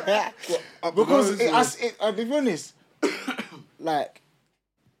 hard. Because I'll be honest, like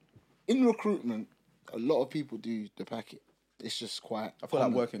in recruitment, a lot of people do the packet. It's just quite. I feel like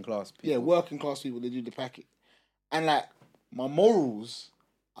common. working class people. Yeah, working class people, they do the packet, and like my morals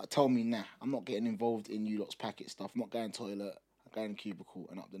tell me, nah, I'm not getting involved in you lot's packet stuff. I'm not going toilet. I'm going cubicle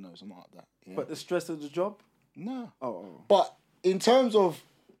and up the nose. I'm not up that. Yeah. But the stress of the job. no. Oh. But in terms of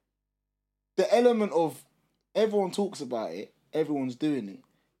the element of everyone talks about it, everyone's doing it,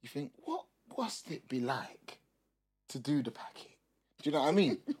 you think, what's it be like to do the packet? Do you know what I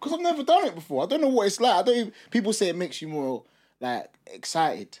mean? Because I've never done it before. I don't know what it's like. People say it makes you more like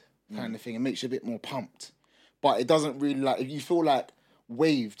excited kind of thing. It makes you a bit more pumped. But it doesn't really like, if you feel like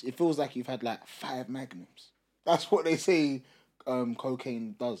waved, it feels like you've had like 5 magnums. That's what they say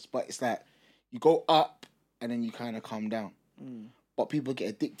cocaine does. But it's like you go up and then you kind of come down. But people get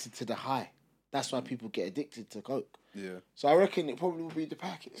addicted to the high. That's why people get addicted to coke. Yeah, So I reckon it probably will be the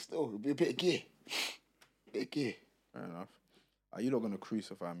packet still. It'll be a bit of gear. fair enough. Are you not going to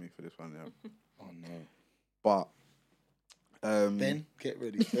crucify me for this one, yeah? Oh no. But... Ben, get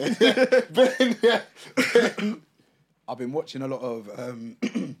ready. Ben. I've been watching a lot of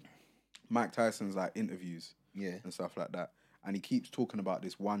Mike Tyson's like interviews Yeah. and stuff like that, and he keeps talking about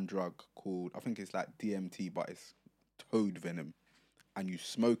this one drug called, I think it's like DMT, but it's toad venom, and you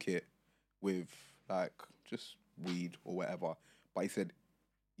smoke it with like just weed or whatever. But he said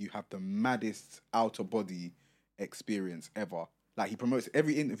you have the maddest outer body experience ever. Like he promotes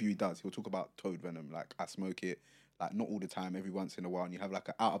every interview he does, he'll talk about toad venom. Like I smoke it, like not all the time, every once in a while, and you have like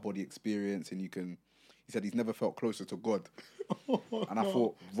an outer body experience, and you can. He said he's never felt closer to God, and I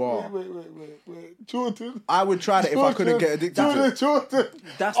thought, raw. Wait, Jordan. I would try that if I couldn't get addicted to it. Jordan.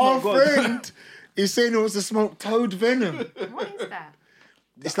 That's Our not God. friend is saying it was to smoke toad venom. What is that?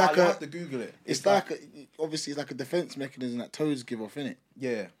 It's like I'll a. have to Google it. It's like obviously it's like a defense mechanism that toads give off, innit?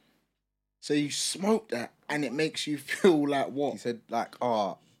 Yeah. So you smoke that, and it makes you feel like He what? said like,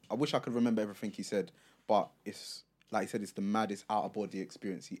 I wish I could remember everything he said, but it's like he said, it's the maddest out of body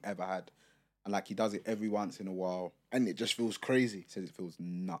experience he ever had, and like he does it every once in a while. And it just feels crazy. He says it feels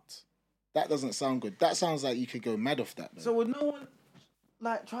nuts. That doesn't sound good. That sounds like you could go mad off that. Though. So would no one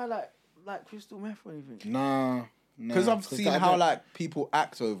like try like crystal meth or anything? Nah. Because I've seen I how don't- like people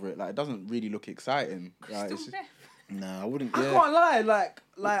act over it. Like it doesn't really look exciting. Like, it's Crystal just, meth. Nah, I wouldn't. I can't lie, like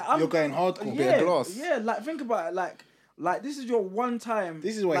I'm. You're going hardcore. Bit of gloss. Yeah, like think about it, like this is your one time.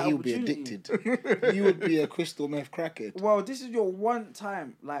 This is why like, he'll be opportunity. addicted. You would be a crystal meth crackhead. Well, this is your one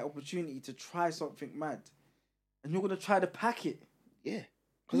time like opportunity to try something mad, and you're gonna try to pack it. Yeah.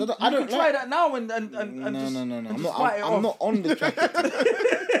 Because You I don't can try that now and No, just, no. and I'm just not. fight it I'm off. not on the packet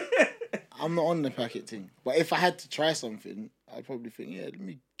thing. I'm not on the packet thing. But if I had to try something, I'd probably think, yeah, let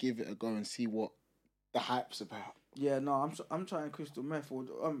me give it a go and see what the hype's about. Yeah, no, I'm trying crystal meth. Or,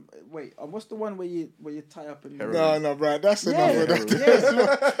 wait, what's the one where you tie up and Heroin. No, right. That's Yeah, enough of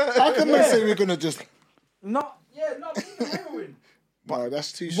that. yeah. How can I say we're gonna just? not even heroin. No,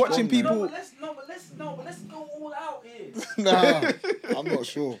 that's too strong. Watching man. people- But let's go all out here. Nah, I'm not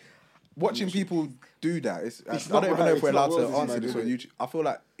sure. watching people do that. It's I not don't even know right, if we're it's not allowed well, to is it, answer man, this is on it? YouTube. I feel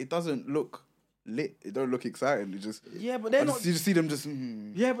like it doesn't look lit. It don't look exciting. It just Yeah, but they're I not. just, you just see them just.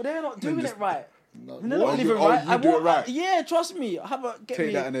 Yeah, but they're not doing just- it right. No, They're what? not living oh, right. you I do it want, right. Yeah, trust me. Have a get Take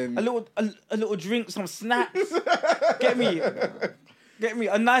me that and then- a little drink, some snacks. get me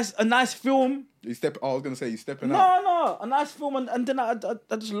a nice film. You step. Oh, I was gonna say you stepping out. No, a nice film, and then I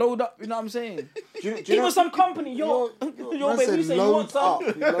just load up. You know what I'm saying? Do you Even know- some company. Your man baby said say you load want some. up,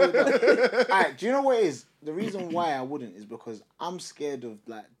 you load up. Alright, do you know what it is? The reason why I wouldn't is because I'm scared of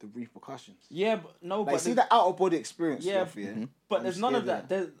like the repercussions. Yeah, but no, Like, but see there's- the out of body experience Yeah, stuff, yeah. but I'm there's none of scared that.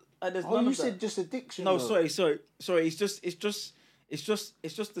 There's Oh, none you of that. said just addiction. No, though. sorry. It's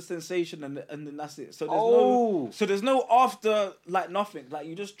just the sensation and then that's it. So there's Oh. there's no after like nothing. Like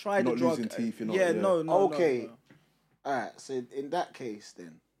you just try You're the not drug. losing teeth, you're not- yeah, yeah. no. Okay. no. Alright, so in that case,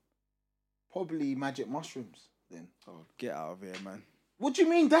 then probably magic mushrooms. Then Oh, get out of here, man. what do you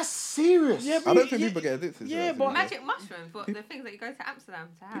mean? That's serious. Yeah, I don't think Yeah, people get addicted. to yeah, that, to but- be fair. Magic mushrooms, but the things that you go to Amsterdam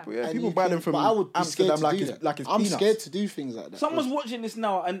to have. People, yeah, And people you buy can- them from but I would be Amsterdam scared to like do it's that. like it's I'm peanuts. scared to do things like that. Someone's watching this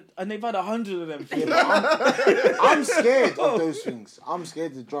now and they've had 100 of them. I'm scared of those things. I'm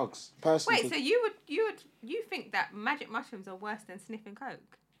scared of drugs. Personally, Wait, so you think that magic mushrooms are worse than sniffing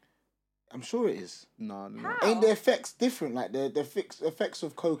coke? I'm sure it is. No. How? Ain't the effects different? Like the effects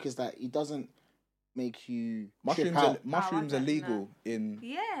of coke is that it doesn't make you Mushrooms trip are, out. mushrooms I are don't legal know. in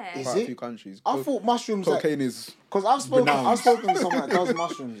Yeah. Is quite a it? few countries. I thought mushrooms. cocaine is Because I've renowned. spoken to someone that does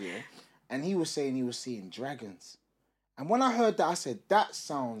mushrooms, yeah, and he was saying he was seeing dragons. And when I heard that, I said that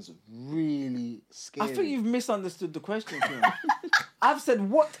sounds really scary. I think you've misunderstood the question, Finn. I've said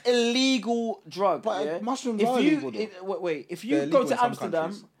what illegal drug? But, yeah? mushrooms if are you, illegal, though. wait, if They're you illegal go in to some Amsterdam,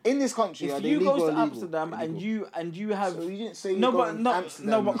 countries. in this country, are if they you legal go or to illegal? Amsterdam and you have So you didn't say no, you're but going no, Amsterdam.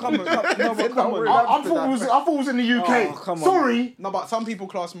 no, but come on, no, but come on. I thought it was in the UK. Oh, come on. Sorry. no, but some people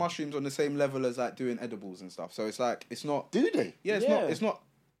class mushrooms on the same level as like doing edibles and stuff. So it's like it's not. Do they? Yeah, it's Yeah. not. It's not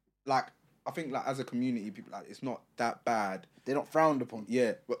like I think like as a community, people like it's not that bad. They're not frowned upon.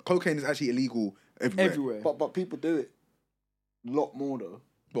 Yeah, but cocaine is actually illegal everywhere. Everywhere. But people do it a lot more though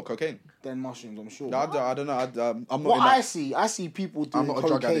What cocaine? than mushrooms. I'm sure. I don't know. I'm not. What in that. I see people doing not a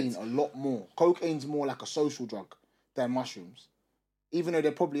drug cocaine addict. a lot more. Cocaine's more like a social drug than mushrooms. Even though they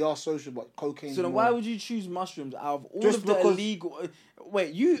probably are social, but cocaine. So then why would you choose mushrooms out of all Just of the because- illegal?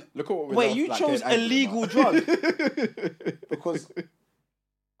 Wait, you Look at what we wait, love, you like, chose getting angry illegal about. drug. Because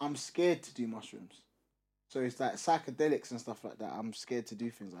I'm scared to do mushrooms. So it's like psychedelics and stuff like that. I'm scared to do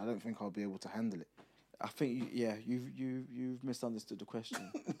things. I don't think I'll be able to handle it. I think you've misunderstood the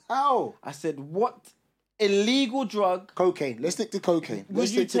question. How? I said what illegal drug Cocaine. Let's stick to cocaine. would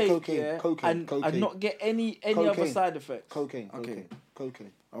Let's you stick to take cocaine. yeah, Cocaine. Cocaine. and not get any other Cocaine. side effects? Cocaine. Okay. Cocaine.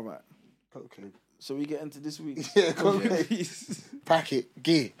 Cocaine. All right. Cocaine. So we get into this week. Yeah, cocaine. Packet.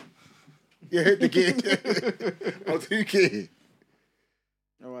 Gear. Yeah, hit the gear. I'll 2K.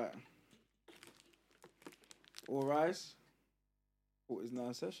 All right. All rise. What is now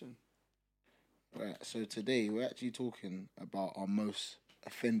in session? Right, so today we're actually talking about our most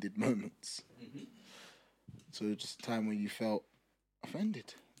offended moments. So just a time when you felt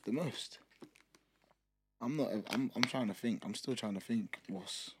offended the most. I'm trying to think. I'm still trying to think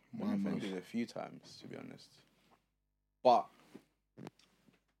what's my I've most. offended a few times, to be honest. But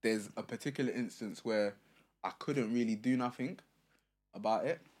there's a particular instance where I couldn't really do nothing about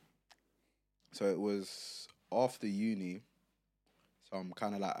it. So it was after uni. So I'm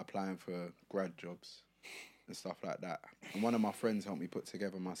kind of like applying for grad jobs and stuff like that. And one of my friends helped me put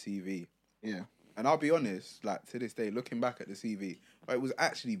together my CV. Yeah. And I'll be honest, like to this day, looking back at the CV, it was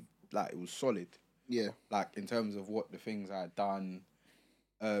actually like it was solid. Yeah. Like in terms of what the things I had done.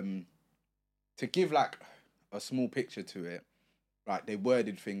 To give like a small picture to it, like they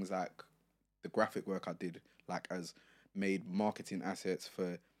worded things like the graphic work I did, like as made marketing assets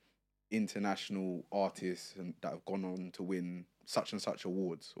for international artists and that have gone on to win such and such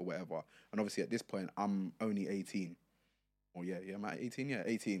awards or whatever. And obviously at this point I'm only 18. Oh yeah, I'm at 18, yeah,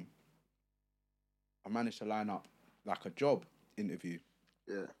 18. I managed to line up like a job interview.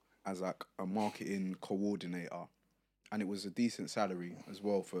 Yeah. As like a marketing coordinator. And it was a decent salary as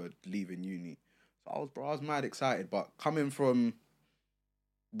well for leaving uni. So I was mad excited, but coming from,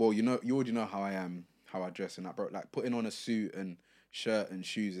 well, you already know how I am, how I dress and that, bro. Like putting on a suit and shirt and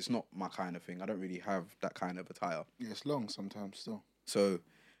shoes, it's not my kind of thing. I don't really have that kind of attire. Yeah, it's long sometimes still. So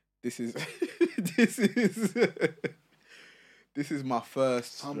this is this is my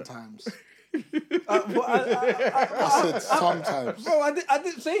first. Sometimes. I said sometimes. Bro, I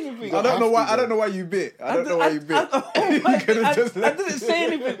didn't say anything. I don't know why you bit. I don't know why you bit. I didn't say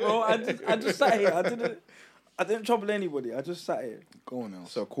anything, bro. I just sat here. I didn't trouble anybody. I just sat here. Go on now.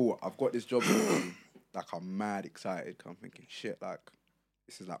 So cool. I've got this job. Like I'm mad excited. I'm thinking, shit. Like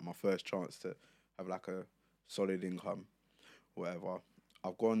this is like my first chance to have like a solid income, whatever.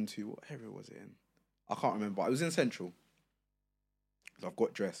 I've gone to what area was it in? I can't remember. It was in Central. So I've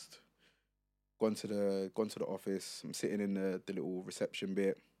got dressed. Gone to the office. I'm sitting in the little reception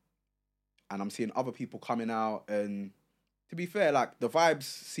bit, and I'm seeing other people coming out. And to be fair, like the vibes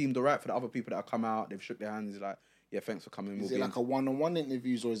seemed alright for the other people that have come out. They've shook their hands. Like, yeah, thanks for coming. Is it like a one-on-one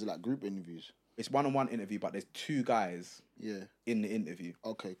interviews or is it like group interviews? It's one-on-one interview, but there's two guys. Yeah. In the interview.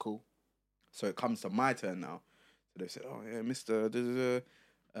 Okay, cool. So it comes to my turn now. So they said, "Oh yeah, Mister, they're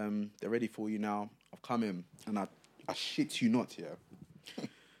ready for you now. I've come in, and I shit you not, yeah."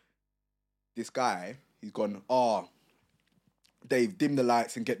 This guy, he's gone, Dave, dim the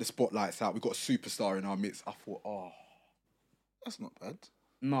lights and get the spotlights out. We've got a superstar in our midst. I thought, that's not bad.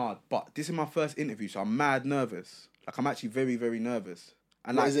 Nah, but this is my first interview, so I'm mad nervous. Like, I'm actually very, very nervous.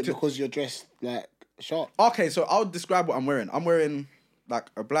 And What, like, is it because you're dressed like sharp? Okay, so I'll describe what I'm wearing. I'm wearing like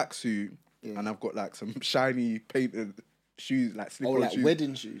a black suit, and I've got like some shiny painted shoes, like slip-on like shoes.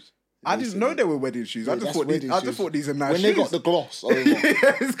 wedding shoes. I didn't know they were wedding shoes. Yeah, I just that's thought wedding shoes. these are nice when shoes. they got the gloss over.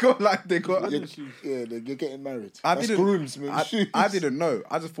 Yeah, it's got like they got. you're getting married. I That's didn't. groomsmen shoes. I didn't know.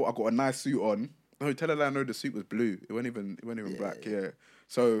 I just thought I got a nice suit on. No, tell her I know the suit was blue. It wasn't even black. Yeah.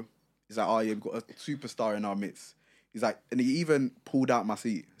 So he's like, "Oh yeah, we've got a superstar in our midst." He's like, and he even pulled out my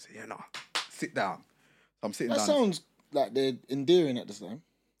seat. I said, "Yeah, no, sit down." So I'm sitting That down. sounds like they're endearing at the time.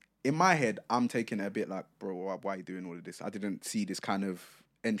 In my head, I'm taking it a bit like, bro, why are you doing all of this? I didn't see this kind of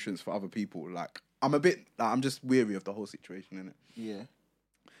entrance for other people. Like, I'm a bit, like, I'm just weary of the whole situation, innit? Yeah.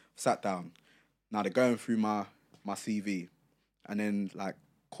 Sat down. Now they're going through my CV. And then, like,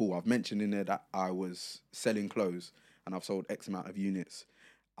 cool, I've mentioned in there that I was selling clothes and I've sold X amount of units.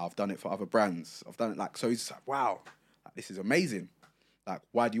 I've done it for other brands. I've done it like, so he's just like, wow, like, this is amazing. Like,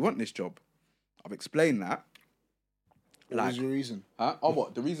 why do you want this job? I've explained that. What was your reason? Huh? Oh,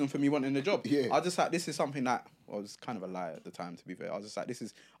 what? The reason for me wanting the job? Yeah. I was just like, this is something that, well, it was kind of a lie at the time, to be fair. I was just like, this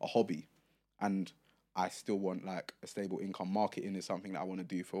is a hobby. And I still want, like, a stable income. Marketing is something that I want to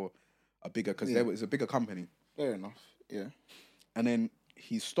do for a bigger, because there was a bigger company. Fair enough. Yeah. And then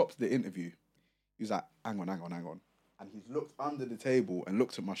he stopped the interview. He was like, hang on. And he's looked under the table and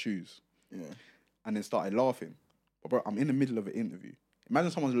looked at my shoes. Yeah. And then started laughing. But, bro, I'm in the middle of an interview.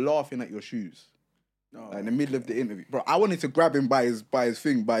 Imagine someone's laughing at your shoes. Like in the middle of the interview, bro. I wanted to grab him by his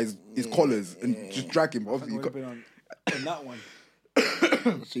collars and just drag him. But obviously, I would have been on that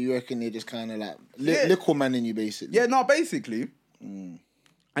one. So you reckon they're just kind of like little man in you, basically? yeah, no, basically. And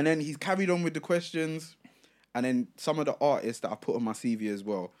then he's carried on with the questions, and then some of the artists that I put on my CV as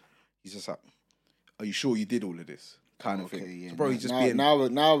well. He's just like, "Are you sure you did all of this?" Kind of thing. Yeah. So, bro, he's just now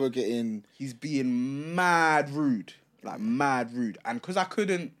we're getting. He's being mad rude, like mad rude, and because I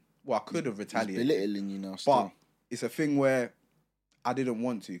couldn't Well, I could have He's retaliated. belittling you now. But Still. it's a thing where I didn't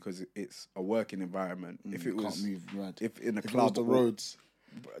want to because it's a working environment. If it You was, can't move mad. if in a If it was club, the or- roads.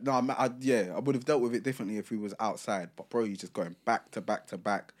 no, I would have dealt with it differently if we was outside. But bro, he's just going back to back to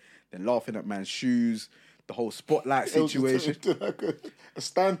back, then laughing at man's shoes, the whole spotlight It was just situation. to like a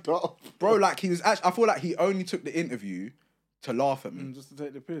stand up. Bro, like he was actually, I feel like he only took the interview to laugh at me. Just to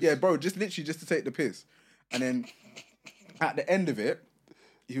take the piss. Yeah, bro, just literally just to take the piss. And then at the end of it,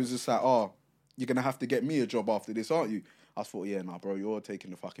 he was just like, oh, you're going to have to get me a job after this, aren't you? I thought, yeah, nah, bro, you're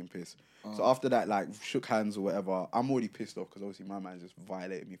taking the fucking piss. So after that, like, shook hands or whatever, I'm already pissed off because obviously my man just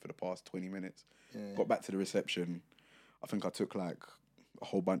violated me for the past 20 minutes. Got back to the reception. I think I took like a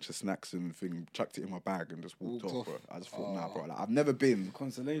whole bunch of snacks and thing, chucked it in my bag and just walked off, bro. I just thought, nah, bro, like, I've never been...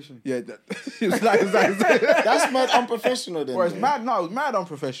 Consolation. Yeah, it was like That's mad unprofessional then. bro, it's though. mad. No, it was mad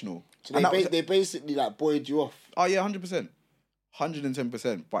unprofessional. So And that was- they basically like buoyed you off. Oh yeah, 100%,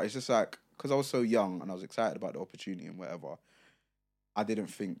 110%. But it's just like because I was so young and I was excited about the opportunity and whatever, I didn't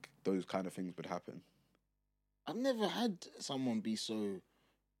think those kind of things would happen. I've never had someone be so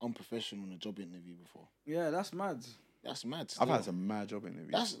unprofessional in a job interview before. Yeah, that's mad. That's mad. I've had still. some mad job interviews.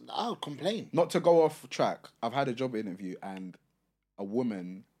 That's I'll complain. Not to go off track. I've had a job interview and a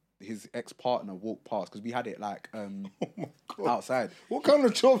woman, his ex-partner, walked past because we had it like Oh my god! outside. What kind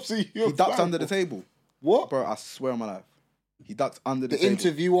of jobs are you? He ducked applying under the for? table, What? bro. I swear on my life, he ducked under the The table.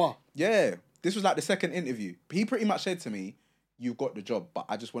 interviewer. Yeah, this was like the second interview. He pretty much said to me, "You've got the job, but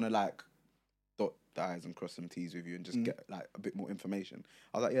I just want to like dot the I's and cross some T's with you and just get like a bit more information."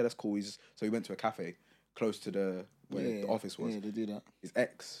 I was like, "Yeah, that's cool." So he went to a cafe close to the where the office was. Yeah, they do that. His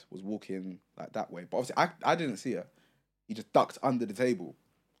ex was walking like that way, but obviously I didn't see her. He just ducked under the table.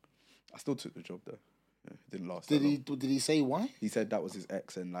 I still took the job though. Yeah, it didn't last. Did that he? long. Did he say why? He said that was his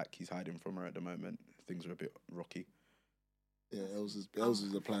ex and like he's hiding from her at the moment. Things are a bit rocky. Yeah, Els is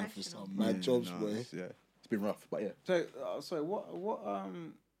applying for some Professional. mad Yeah, jobs, no, boy. it's been rough, but yeah. So, sorry, what's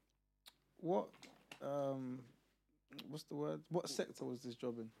the word? What sector was this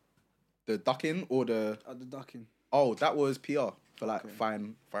job in? The ducking or the The ducking. oh, that was PR for like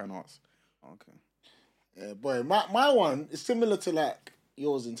fine arts. Okay. Yeah, boy. My one is similar to like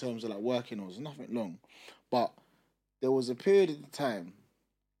yours in terms of like working hours. Nothing long, but there was a period of time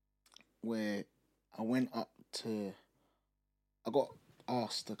where I went up to. I got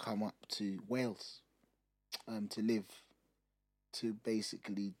asked to come up to Wales, to live, to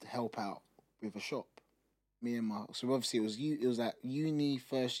basically help out with a shop. Me and my so obviously it was like uni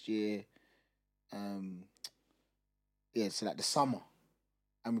first year, so like the summer,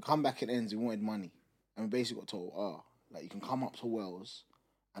 and we come back at ends. We wanted money, and we basically got told, like you can come up to Wales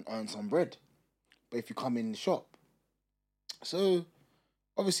and earn some bread, but if you come in the shop, so.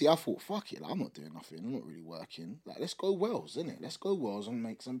 Obviously, I thought, fuck it, like, I'm not doing nothing. I'm not really working. Like, let's go Wales, innit? Let's go Wales and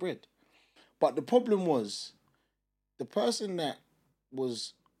make some bread. But the problem was, the person that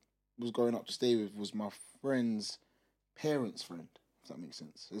was going up to stay with was my friend's parents' friend, if that makes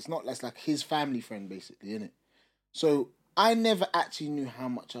sense. It's not, that's like his family friend, basically, innit? So, I never actually knew how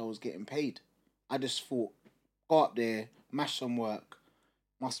much I was getting paid. I just thought, go up there, mash some work,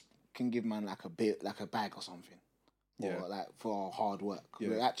 can give man like a bag or something. Yeah. Or like for our hard work. Yeah.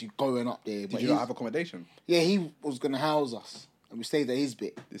 We're actually going up there. Did you not have accommodation? Yeah, he was gonna house us, and we stayed at his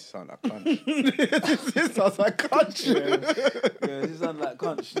bit. This sounds like crunch. This sounds like crunch. Yeah, this sounds like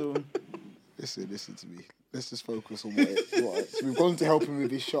cunt still. Listen to me. Let's just focus on what. So we've gone to help him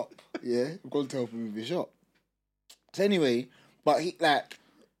with his shop. Yeah, we've gone to help him with his shop. So anyway, but he like,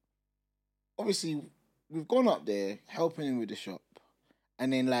 obviously, we've gone up there helping him with the shop,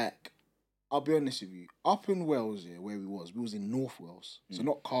 and then like. I'll be honest with you. Up in Wales, yeah, where we was in North Wales. So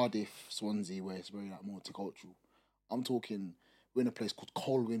not Cardiff, Swansea, where it's very like multicultural. I'm talking, we're in a place called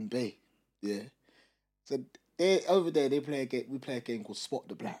Colwyn Bay. Yeah. So over there we play a game called Spot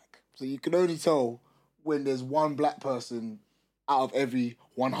the Black. So you can only tell when there's one black person out of every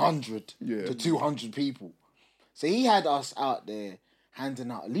 100 to 200 people. So he had us out there handing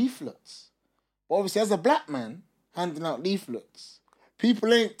out leaflets. But obviously as a black man handing out leaflets,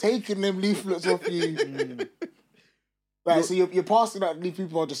 people ain't taking them leaflets off you. Like, so you're passing out,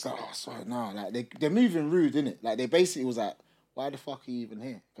 people are just like, oh, sorry, no. Like, they're moving rude, innit? Like, they basically was like, why the fuck are you even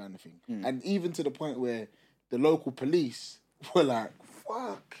here? Kind of thing. And even to the point where the local police were like,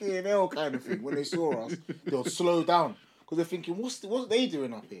 fucking hell, kind of thing. When they saw us, they'll slow down. Because they're thinking, what's they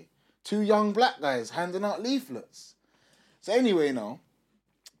doing up here? Two young black guys handing out leaflets. So anyway, now,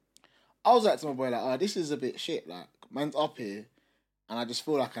 I was like to my boy, like, this is a bit shit. Like, man's up here, and I just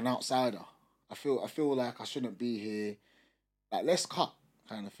feel like an outsider. I feel like I shouldn't be here. Like, let's cut,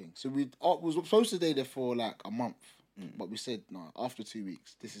 kind of thing. So we was supposed to stay there for like a month. But we said, no, after 2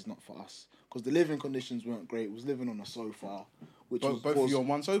 weeks, this is not for us. Because the living conditions weren't great. We was living on a sofa. Which Both was of you on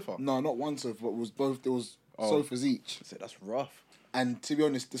one sofa? No, not one sofa, but it was both. There was Oh. sofas each. I said, that's rough. And to be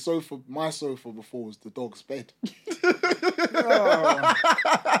honest, my sofa before was the dog's bed.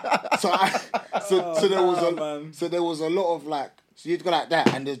 So there was a lot of like, so you'd go like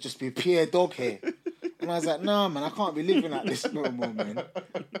that and there'd just be pure dog hair. And I was like, nah, man, I can't be living like this no more, man.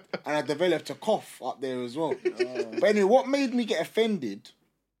 And I developed a cough up there as well. But anyway, what made me get offended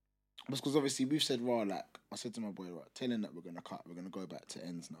was because obviously we've said, like, I said to my boy, right, tell him that we're going to cut, we're going to go back to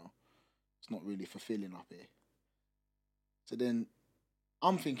ends now. It's not really fulfilling up here. So then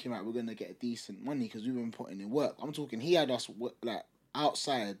I'm thinking, like, we're going to get a decent money because we've been putting in work. I'm talking, he had us, like,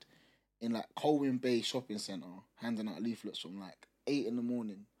 outside in, like, Colwyn Bay Shopping Centre, handing out leaflets from, like, 8 in the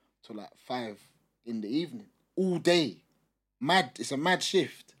morning to, like, 5 in the evening. All day. Mad. It's a mad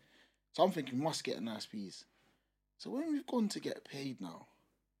shift. So I'm thinking, must get a nice piece. So when we've gone to get paid now,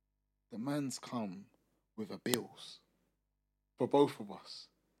 the man's come with a bills for both of us.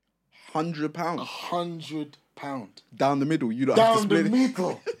 £100. £100. Down the middle. You don't have to Down split the it.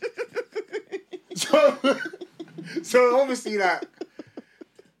 middle. so obviously, like,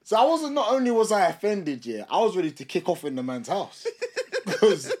 so I wasn't. Not only was I offended, yeah, I was ready to kick off in the man's house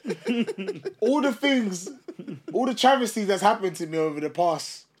because all the travesties that's happened to me over the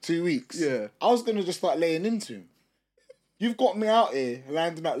past 2 weeks. Yeah. I was gonna just start laying into him. You've got me out here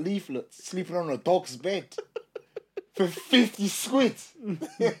landing out leaflets, sleeping on a dog's bed for 50 squid.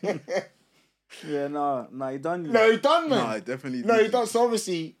 Yeah, no, you done. No, he done, man. No, I definitely No, did. he done. So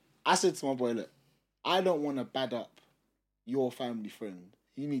obviously, I said to my boy, look, I don't want to bad up your family friend.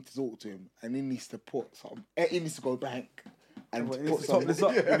 You need to talk to him, and he needs to put some. He needs to go bank and What, he put needs to top some. this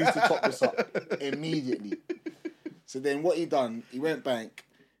up? He needs to top this up immediately. So then, what he done? He went bank.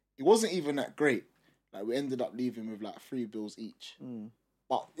 It wasn't even that great. Like we ended up leaving with like 3 bills each.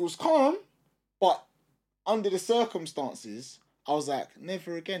 But it was calm. But under the circumstances, I was like,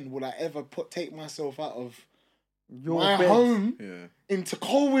 never again will I ever take myself out of Your my bed. home Yeah. into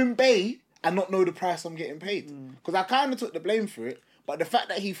Colwyn Bay and not know the price I'm getting paid. Because I kind of took the blame for it. But the fact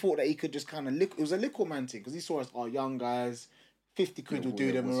that he thought that he could just kind of it was a little man thing. Because he saw us, young guys, 50 quid will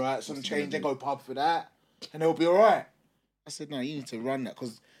do them what's- alright. Some what's he change, they gonna go pub for that. And they'll be alright. I said, no, you need to run that.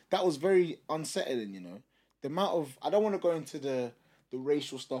 Because that was very unsettling, you know. The amount of, I don't want to go into the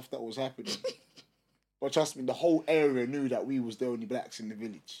racial stuff that was happening. But trust me, the whole area knew that we was the only blacks in the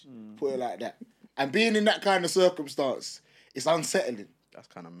village. Put it like that. And being in that kind of circumstance, it's unsettling. That's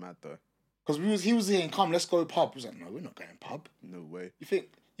kind of mad, though. Because he was saying, come, let's go pub. I was like, no, we're not going pub. No way. You think,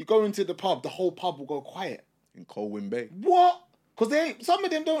 you go into the pub, the whole pub will go quiet. In Colwyn Bay. What? Because some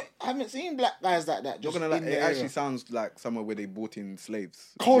of them haven't seen black guys like that. Not Just gonna lie, in it the actually area. sounds like somewhere where they brought in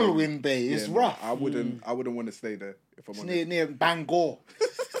slaves. Colwyn Bay is no, rough. I wouldn't want to stay there if I'm It's honest. near Bangor.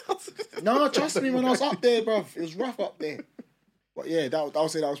 No, trust me, when I was up there, bruv, it was rough up there. But yeah, I would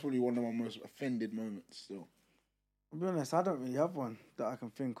say that was probably one of my most offended moments still. To be honest, I don't really have one that I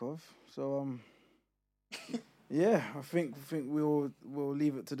can think of. So yeah, I think we'll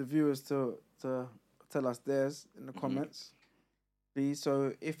leave it to the viewers to tell us theirs in the comments, please.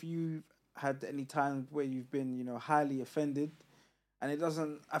 So if you've had any times where you've been, highly offended, and it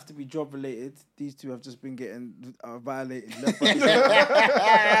doesn't have to be job related. These two have just been getting violated left, right,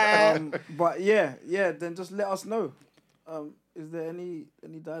 and center. But yeah, then just let us know. Is there any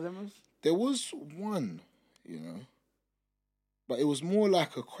dilemmas? There was one, but it was more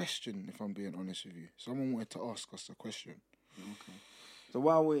like a question, if I'm being honest with you. Someone wanted to ask us a question. Okay. So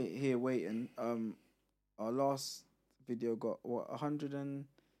while we're here waiting, our last video got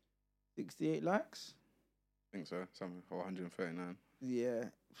 168 likes. I think so. Something or 139. Yeah,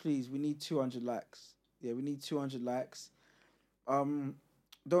 please, we need 200 likes. Yeah, we need 200 likes. Don't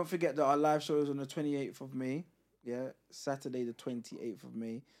forget that our live show is on the 28th of May. Yeah, Saturday the 28th of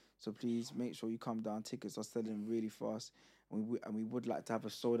May. So please make sure you come down. Tickets are selling really fast, and we would like to have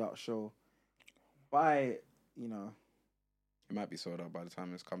a sold out show by It might be sold out by the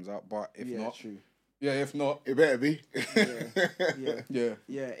time this comes out, but if yeah, not, true. yeah, if not, It better be. Yeah.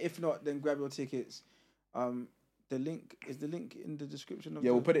 yeah, If not, then grab your tickets. The link in the description of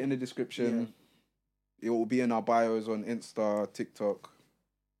yeah, we'll put it in the description. It will be in our bios on Insta, TikTok,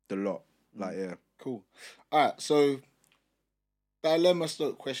 the lot. Like, yeah. Cool. All right, so dilemma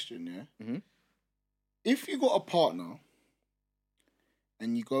 / question, yeah? Mhm. If you got a partner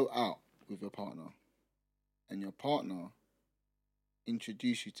and you go out with your partner and your partner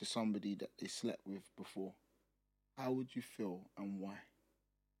introduce you to somebody that they slept with before, how would you feel and why?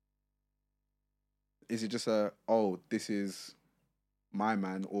 Is it just this is my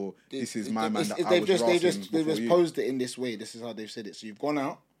man, or this is It- my man it's- that it's- I was they've rassing just before you. posed it in this way. This is how they've said it. So you've gone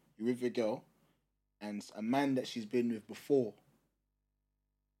out, you're with your girl, and a man that she's been with before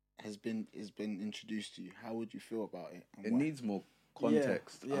has been introduced to you. How would you feel about it? And It why? needs more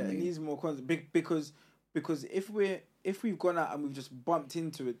context. Yeah, I mean, it needs more context because if we've gone out and we've just bumped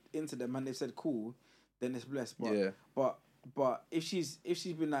into them and they've said cool, then it's blessed. But Yeah. but if she's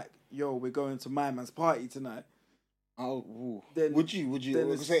been like, yo, we're going to my man's party tonight. Oh, ooh. Then- would you? then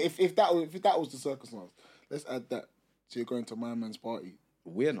it's- Say if that was the circumstance, let's add that. So you're going to my man's party.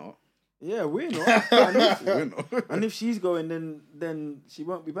 we're not. Yeah, we're not. and, We're not. if she's going, then she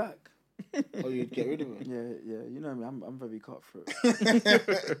won't be back. Oh, you'd get rid of her. Yeah. You know me. I'm very cutthroat.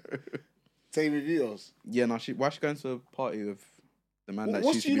 Same with yours. Yeah, no. Why she going to a party with the man that she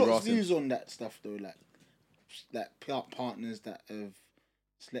What's used to be your lot's rassing? views on that stuff though? Like partners that have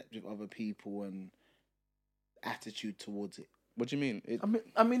slept with other people and attitude towards it. What do you mean?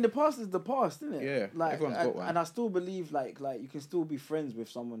 I mean, the past is the past, isn't it? Yeah, like, everyone's got one. And I still believe like you can still be friends with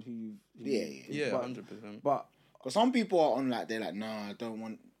someone who Yeah, but- 100%. But Because some people are on like they're like, nah, I don't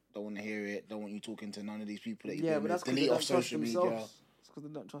want to hear it. Don't want you talking to none of these people that you yeah, but that's because they delete don't off trust social media. themselves. It's because they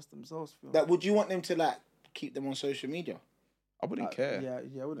don't trust themselves. Phil. That would you want them to like keep them on social media? I wouldn't care.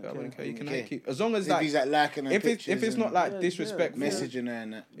 Yeah, I wouldn't I care. wouldn't care. You can Okay. keep as long as If like he's like liking her if pictures it's not and like Yeah, disrespectful. messaging her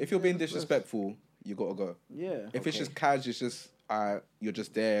and that. If you're being Yeah, of course. disrespectful, you gotta go. Yeah. If it's Okay. just casual, it's just you're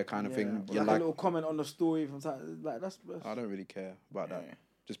just there kind of Yeah. thing. Or You're like a like, little comment on the story from time, like that's I don't really care about that. Yeah.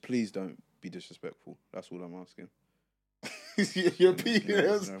 Just please don't be disrespectful. That's all I'm asking. You're appealing. No,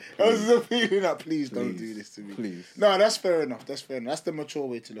 I was please. appealing that. Please don't Please. do this to me. Please. No, that's fair enough. That's fair enough. That's the mature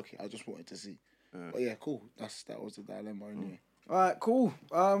way to look at it. I just wanted to see. Yeah. But yeah, cool. That was the dilemma anyway. All right, cool.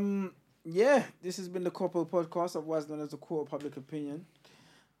 Yeah, this has been the Corpo Podcast, otherwise known as the Court of Public Opinion.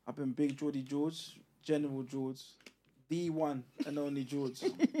 I've been Big Geordie George, General George, the one and only George.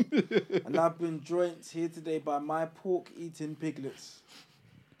 And I've been joined here today by my pork-eating piglets.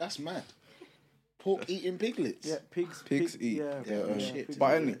 That's mad. Pork eating piglets. Yeah, pigs eat. Yeah, shit. pigs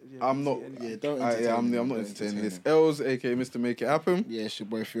But eat, any- yeah, I'm pigs not- eat anything. Yeah, don't I'm entertain them, not don't entertaining this. them. Els, aka Mr. Make It Happen. Yeah, it's your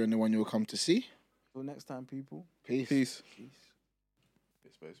boy Fear and the one you'll come to see. Till next time, people. Peace. Peace. Peace.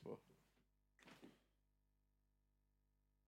 Space bar.